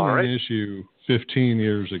wasn't an issue 15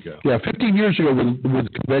 years ago. Yeah, 15 years ago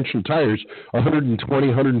with conventional tires, 120,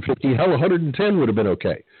 150, hell, 110 would have been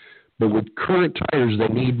okay. But with current tires, they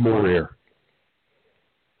need more air.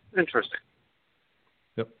 Interesting.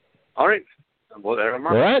 Yep. All right. Well, there I'm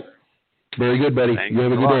all right. Very good, buddy. Thanks. You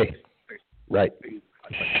have a good day. Right.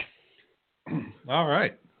 All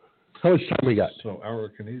right. How much time we got? So our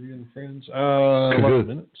Canadian friends, 11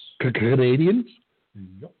 minutes. Canadians?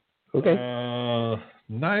 Yep. Okay.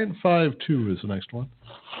 952 is the next one.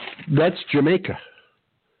 That's Jamaica.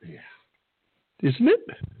 Yeah. Isn't it?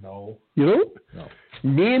 No. You don't? No.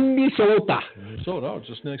 Minnesota. Minnesota, it's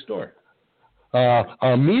just next door.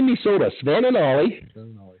 Minnesota, Sven and Ollie.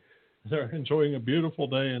 They're enjoying a beautiful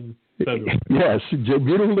day in February. Yes, a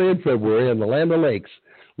beautiful day in February in the Land of Lakes.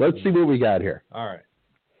 Let's see what we got here. All right.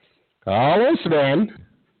 Hello, Sven.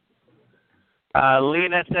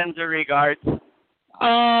 Lena sends her regards.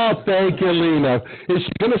 Oh, thank you, Lena. Is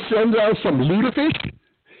she going to send out some lutefish?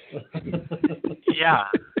 Yeah.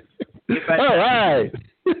 All right.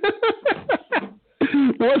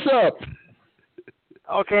 What's up?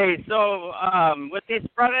 Okay, so with these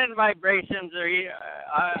front end vibrations,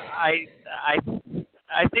 I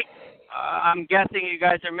think I'm guessing you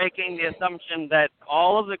guys are making the assumption that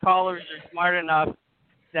all of the callers are smart enough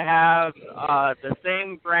to have the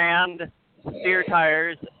same brand steer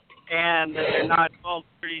tires, and that they're not 12,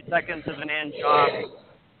 30 seconds of an inch off.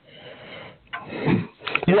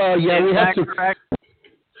 Well, yeah, correct?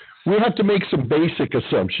 We have to make some basic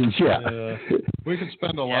assumptions, yeah. We could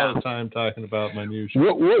spend a lot of time talking about minutiae.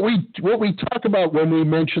 What we talk about when we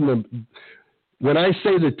mention them, when I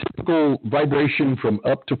say the typical vibration from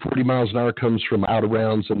up to 40 miles an hour comes from out of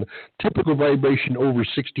rounds, and the typical vibration over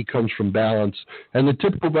 60 comes from balance, and the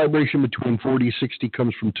typical vibration between 40 and 60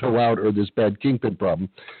 comes from toe out or this bad kingpin problem,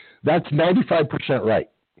 that's 95% right.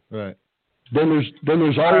 Right. Then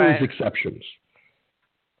there's always exceptions.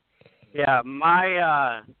 Yeah,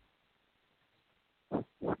 my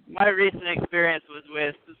recent experience was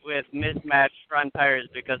with mismatched front tires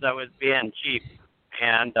because I was being cheap,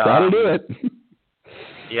 and that'll do it.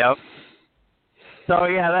 Yep. So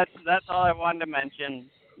yeah, that's all I wanted to mention.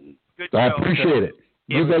 Good show. I appreciate it.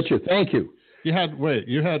 You betcha. Thank you. You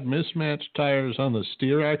had mismatched tires on the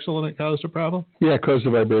steer axle and it caused a problem? Yeah, it caused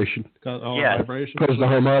the vibration. Vibration. Caused the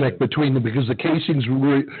harmonic between them because the casings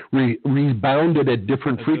rebounded at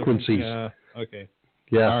different frequencies. Yeah. Okay.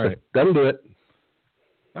 Yeah. All right. That'll do it.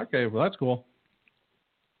 Okay. Well, that's cool.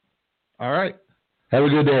 All right. Have a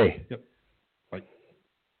good day. Yep. Bye.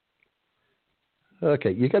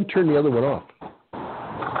 Okay. You got to turn the other one off. I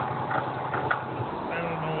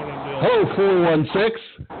don't know what I'm doing. Hello,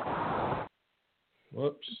 416.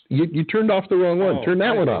 Whoops. You turned off the wrong one. Turn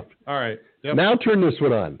that one off. All right. Yep. Now turn this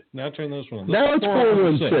one on. Now turn this one on. Now it's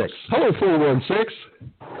 416. Hello,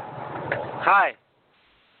 416. Hi.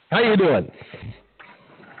 How you doing?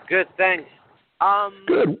 Good, thanks.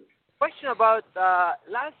 Good. Question about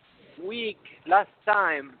last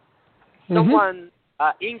time, someone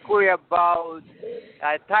inquiry about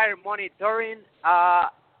tire monitoring.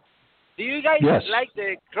 Do you guys like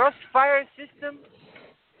the Crossfire system?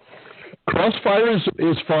 Crossfire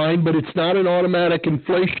is fine, but it's not an automatic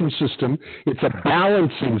inflation system. It's a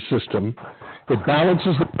balancing system. It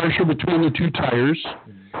balances the pressure between the two tires.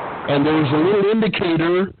 And there's a little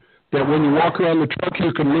indicator that when you walk around the truck,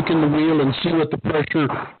 you can look in the wheel and see what the pressure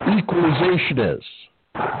equalization is.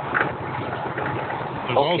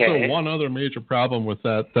 There's also one other major problem with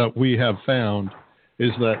that we have found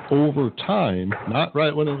is that over time, not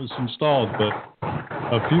right when it was installed, but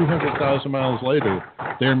a few 100,000 miles later,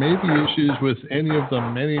 there may be issues with any of the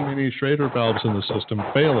many, many Schrader valves in the system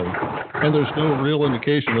failing, and there's no real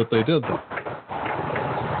indication that they did that.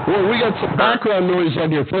 Well, we got some background noise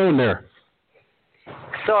on your phone there.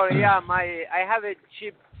 Sorry, yeah, I have a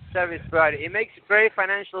cheap service provider. It makes great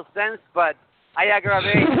financial sense, but I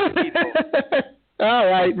aggravate people. All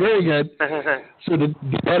right, very good. So did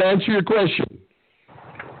that answer your question?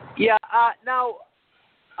 Yeah. Now,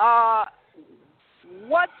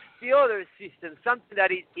 what's the other system? Something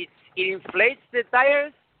that it inflates the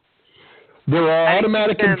tires? There are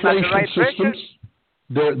automatic inflation systems.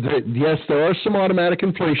 Yes, there are some automatic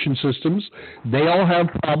inflation systems. They all have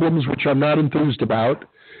problems which I'm not enthused about.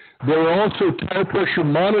 There are also tire pressure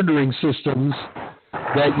monitoring systems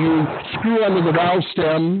that you screw onto the valve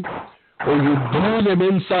stem or you glue them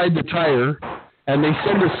inside the tire, and they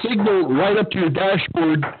send a signal right up to your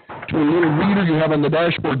dashboard to a little reader you have on the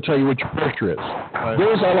dashboard to tell you what your pressure is. Right.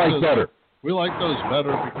 Those I like better. We like those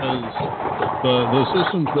better because the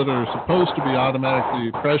systems that are supposed to be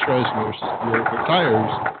automatically pressurizing your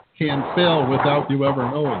tires can fail without you ever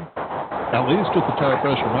knowing. At least with the tire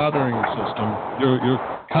pressure monitoring system, you're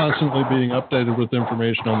constantly being updated with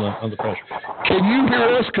information on the pressure. Can you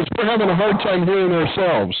hear us? Because we're having a hard time hearing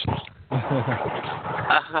ourselves.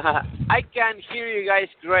 I can hear you guys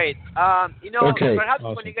great. Perhaps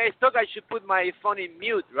when you guys talk, I should put my phone in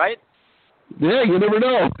mute, right? Yeah, you never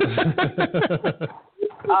know.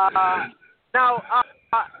 Now,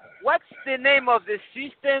 what's the name of the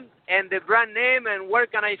system and the brand name, and where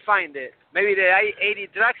can I find it? Maybe the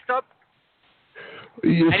I-80 truck stop?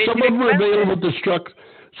 Some of them are available at the truck.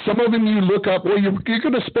 Some of them you look up. Well, you're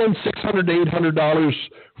going to spend $600 to $800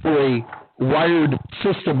 for a wired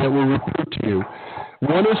system that will report to you.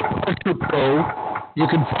 One is Pressure Pro. You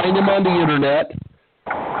can find them on the internet.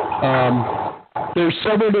 There's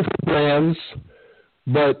several different brands,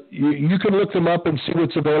 but you can look them up and see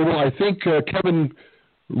what's available. I think Kevin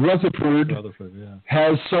Rutherford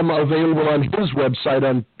has some available on his website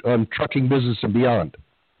on Trucking Business and Beyond.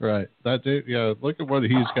 Right. Look at what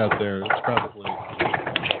he's got there. It's probably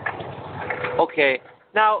okay.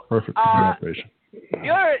 Now, perfect the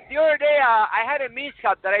other day, I had a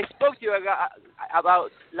mishap that I spoke to you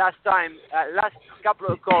about last time, last couple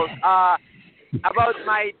of calls, about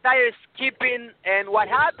my tires skipping, and what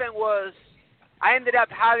happened was I ended up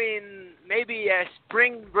having maybe a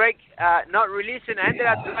spring brake not releasing. I ended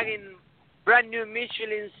up dragging brand new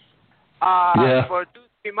Michelin's for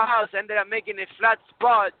 2-3 miles. Ended up making a flat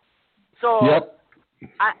spot. So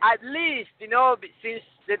at least, since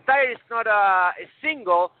the tire is not a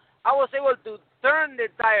single, I was able to turn the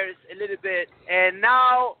tires a little bit, and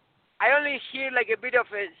now I only hear like a bit of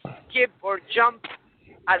a skip or jump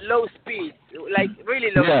at low speed, like really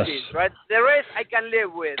low speed, right? The rest I can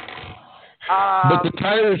live with. But the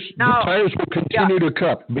tires will continue to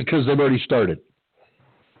cup because they've already started.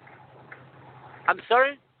 I'm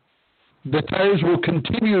sorry? The tires will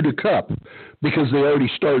continue to cup because they already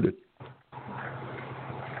started.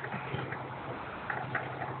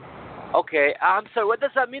 Okay, I'm sorry. What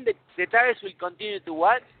does that mean? The tires will continue to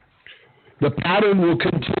what? The pattern will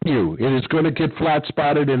continue. It is going to get flat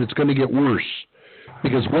spotted and it's going to get worse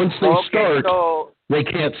because once they start, they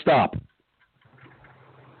can't stop.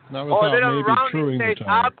 Not without then maybe around truing it the stays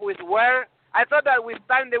tire. up with wear. I thought that with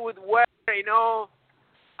time they would wear,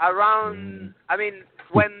 around. I mean,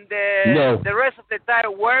 when the rest of the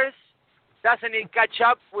tire wears, doesn't it catch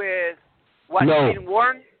up with what's been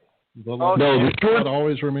worn? The short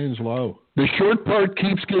always remains low. The short part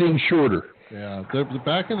keeps getting shorter. Yeah,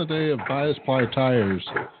 back in the day of bias ply tires,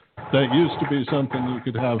 that used to be something you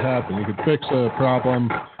could have happen. You could fix a problem,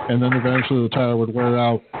 and then eventually the tire would wear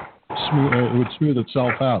out. It would smooth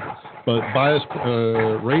itself out. But bias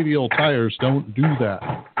radial tires don't do that.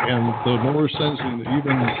 And the more sensing,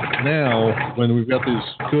 even now, when we've got these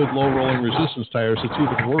good low rolling resistance tires, it's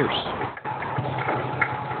even worse.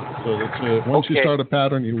 So that's, once you start a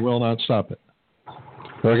pattern, you will not stop it.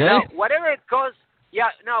 Okay. Now, whatever it caused,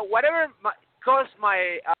 caused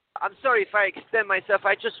my. I'm sorry if I extend myself.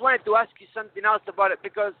 I just wanted to ask you something else about it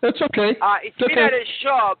because that's okay. It's been at a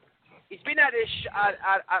shop. It's been at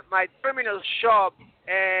my terminal shop,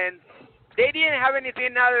 and they didn't have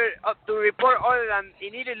anything to report other than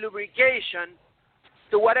it needed lubrication.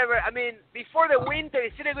 To whatever. I mean, before the winter,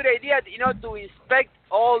 it's still a good idea, to inspect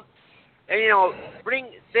all.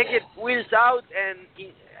 Take it wheels out and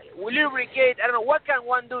lubricate. I don't know, what can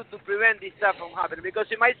one do to prevent this stuff from happening? Because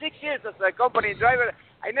in my 6 years as a company driver,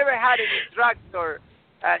 I never had any tractor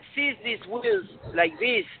seize these wheels like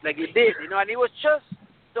this, and it was just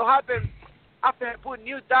so happened after I put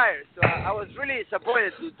new tires. So I was really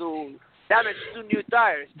disappointed to damage 2 new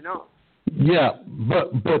tires, Yeah,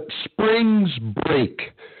 but springs break.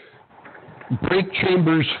 Brake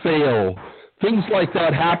chambers fail. Things like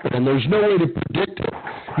that happen, and there's no way to predict it.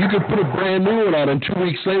 You could put a brand new one on, and 2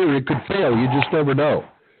 weeks later it could fail. You just never know.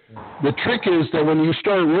 The trick is that when you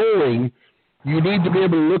start rolling, you need to be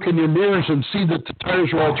able to look in your mirrors and see that the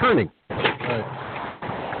tires are all turning.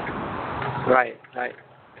 Right.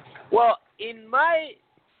 Well, in my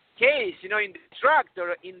case, in the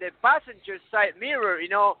tractor, in the passenger side mirror,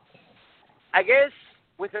 I guess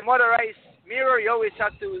with a motorized mirror, you always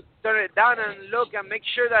have to turn it down and look and make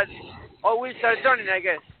sure that all wheels are turning, I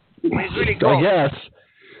guess. It's really cold. I guess.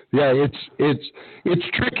 Yeah, it's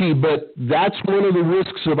tricky, but that's one of the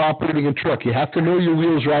risks of operating a truck. You have to know your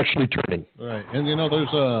wheels are actually turning. Right, and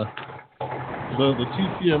there's the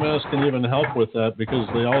TPMS can even help with that because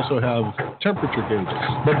they also have temperature gauges.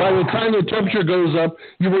 But by the time the temperature goes up,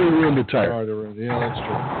 you've already ruined the tire. Yeah, that's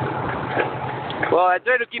true. Well, I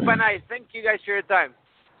try to keep an eye. Thank you guys for your time.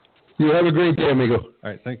 You have a great day, amigo. All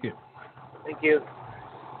right, thank you. Thank you.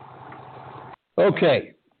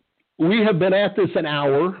 Okay. We have been at this an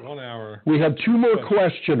hour. 1 hour. We have 2 more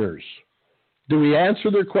questioners. Do we answer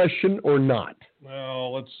their question or not?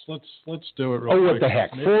 Well, let's do it real quick. Oh, what the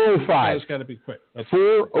heck? 405. It's got to be quick. That's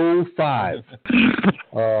 405.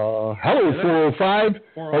 Hello, 405.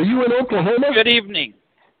 Are you in Oklahoma? Good evening.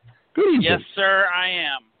 Good evening. Yes, sir, I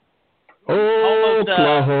am.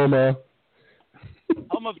 Oklahoma.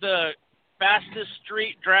 Home of the fastest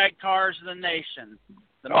street drag cars in the nation.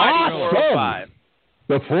 The mighty 405.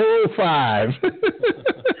 The 405.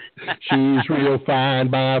 She's real fine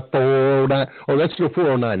by 409. Oh, that's the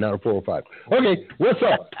 409, not a 405. Okay, what's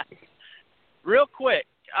up? Real quick,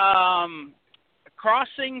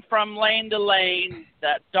 crossing from lane to lane,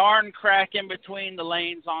 that darn crack in between the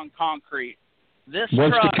lanes on concrete. This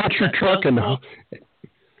wants truck to catch your truck and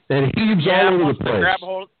heaves all over the place. Grab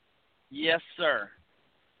hold. Yes, sir.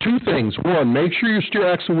 2 things. 1, make sure your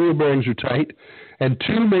steer axle wheel bearings are tight. And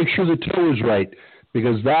 2, make sure the toe is right.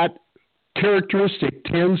 Because that characteristic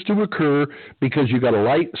tends to occur because you got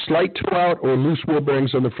a slight toe out or loose wheel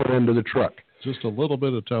bearings on the front end of the truck. Just a little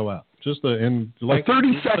bit of toe out. Like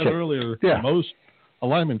 30 seconds. Earlier, most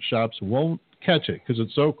alignment shops won't catch it because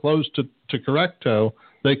it's so close to correct toe.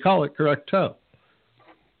 They call it correct toe.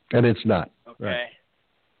 And it's not. Okay. Right.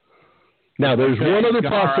 Now, there's one other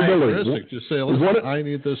possibility. Just say, I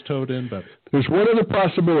need this towed in better. There's one other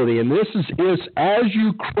possibility, and this is as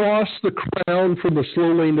you cross the crown from the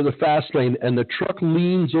slow lane to the fast lane and the truck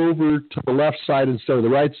leans over to the left side instead of the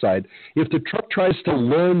right side, if the truck tries to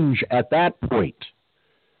lunge at that point,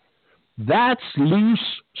 that's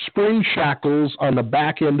loose spring shackles on the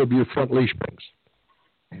back end of your front leaf springs.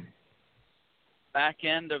 back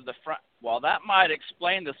end of the front. Well, that might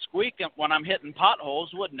explain the squeak when I'm hitting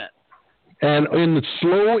potholes, wouldn't it? And in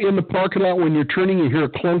the parking lot when you're turning, you hear a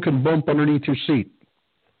clunk and bump underneath your seat.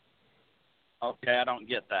 Okay, I don't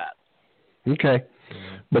get that. Okay.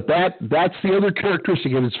 But that's the other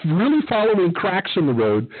characteristic. If it's really following cracks in the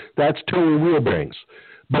road, that's towing wheel bearings.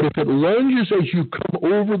 But if it lunges as you come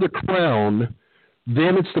over the crown,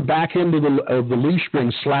 then it's the back end of the leaf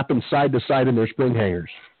spring slapping side to side in their spring hangers.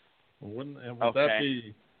 Would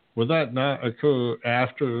that not occur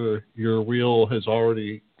after your wheel has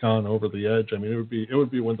already gone over the edge? I mean, it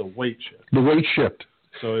would be when the weight shifts. The weight shift.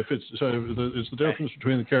 So it's the difference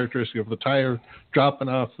between the characteristic of the tire dropping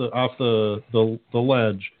off the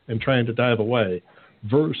ledge and trying to dive away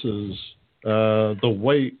versus the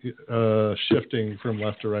weight shifting from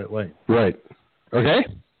left to right lane. Right. Okay.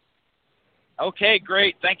 Okay,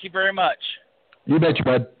 great. Thank you very much. You betcha,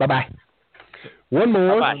 bud. Bye-bye. One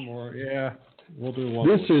more. Bye-bye. One more. Yeah. We'll do one.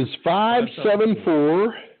 This is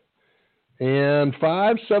 574, and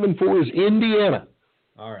 574 is Indiana.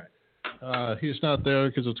 All right. He's not there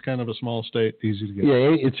because it's kind of a small state, easy to get. Yeah,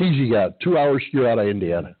 it's easy to get. 2 hours, you're out of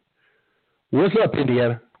Indiana. What's up,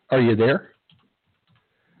 Indiana? Are you there?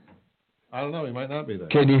 I don't know. He might not be there.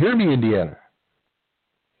 Can you hear me, Indiana?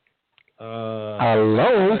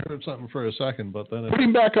 Hello? I heard something for a second, but then... Put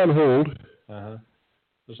him back on hold. Uh-huh.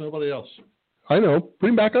 There's nobody else. I know. Put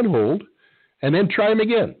him back on hold, and then try him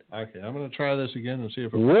again. Okay, I'm going to try this again and see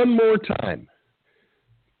if it works. One more time.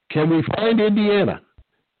 Can we find Indiana?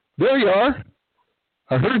 There you are.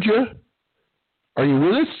 I heard you. Are you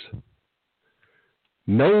with us?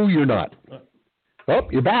 No, you're not. Oh,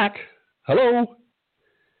 you're back. Hello?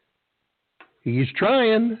 He's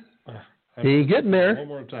trying. He ain't getting there. One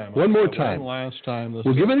more time. One more time. One last time.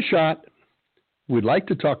 We'll give it a shot. We'd like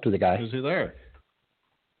to talk to the guy. Is he there?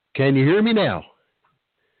 Can you hear me now?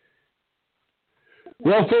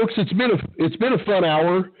 Well, folks, it's been a fun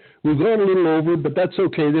hour. We've gone a little over, but that's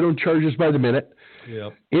okay. They don't charge us by the minute.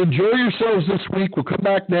 Yep. Enjoy yourselves this week. We'll come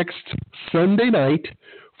back next Sunday night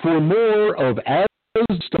for more of As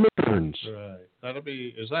Stomach Turns. Right.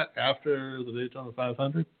 Is that after the Daytona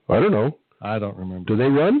 500? I don't know. I don't remember. Do they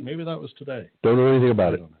run? Maybe that was today. Don't know anything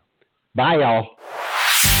about it. Bye, y'all.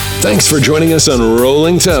 Thanks for joining us on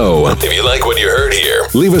Rolling Toe. If you like what you heard here,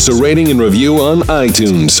 leave us a rating and review on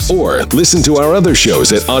iTunes or listen to our other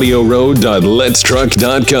shows at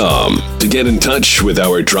audioroad.letstruck.com. To get in touch with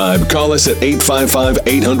our tribe, call us at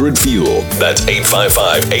 855-800-FUEL. That's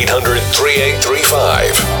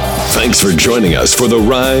 855-800-3835. Thanks for joining us for the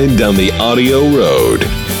ride down the audio road.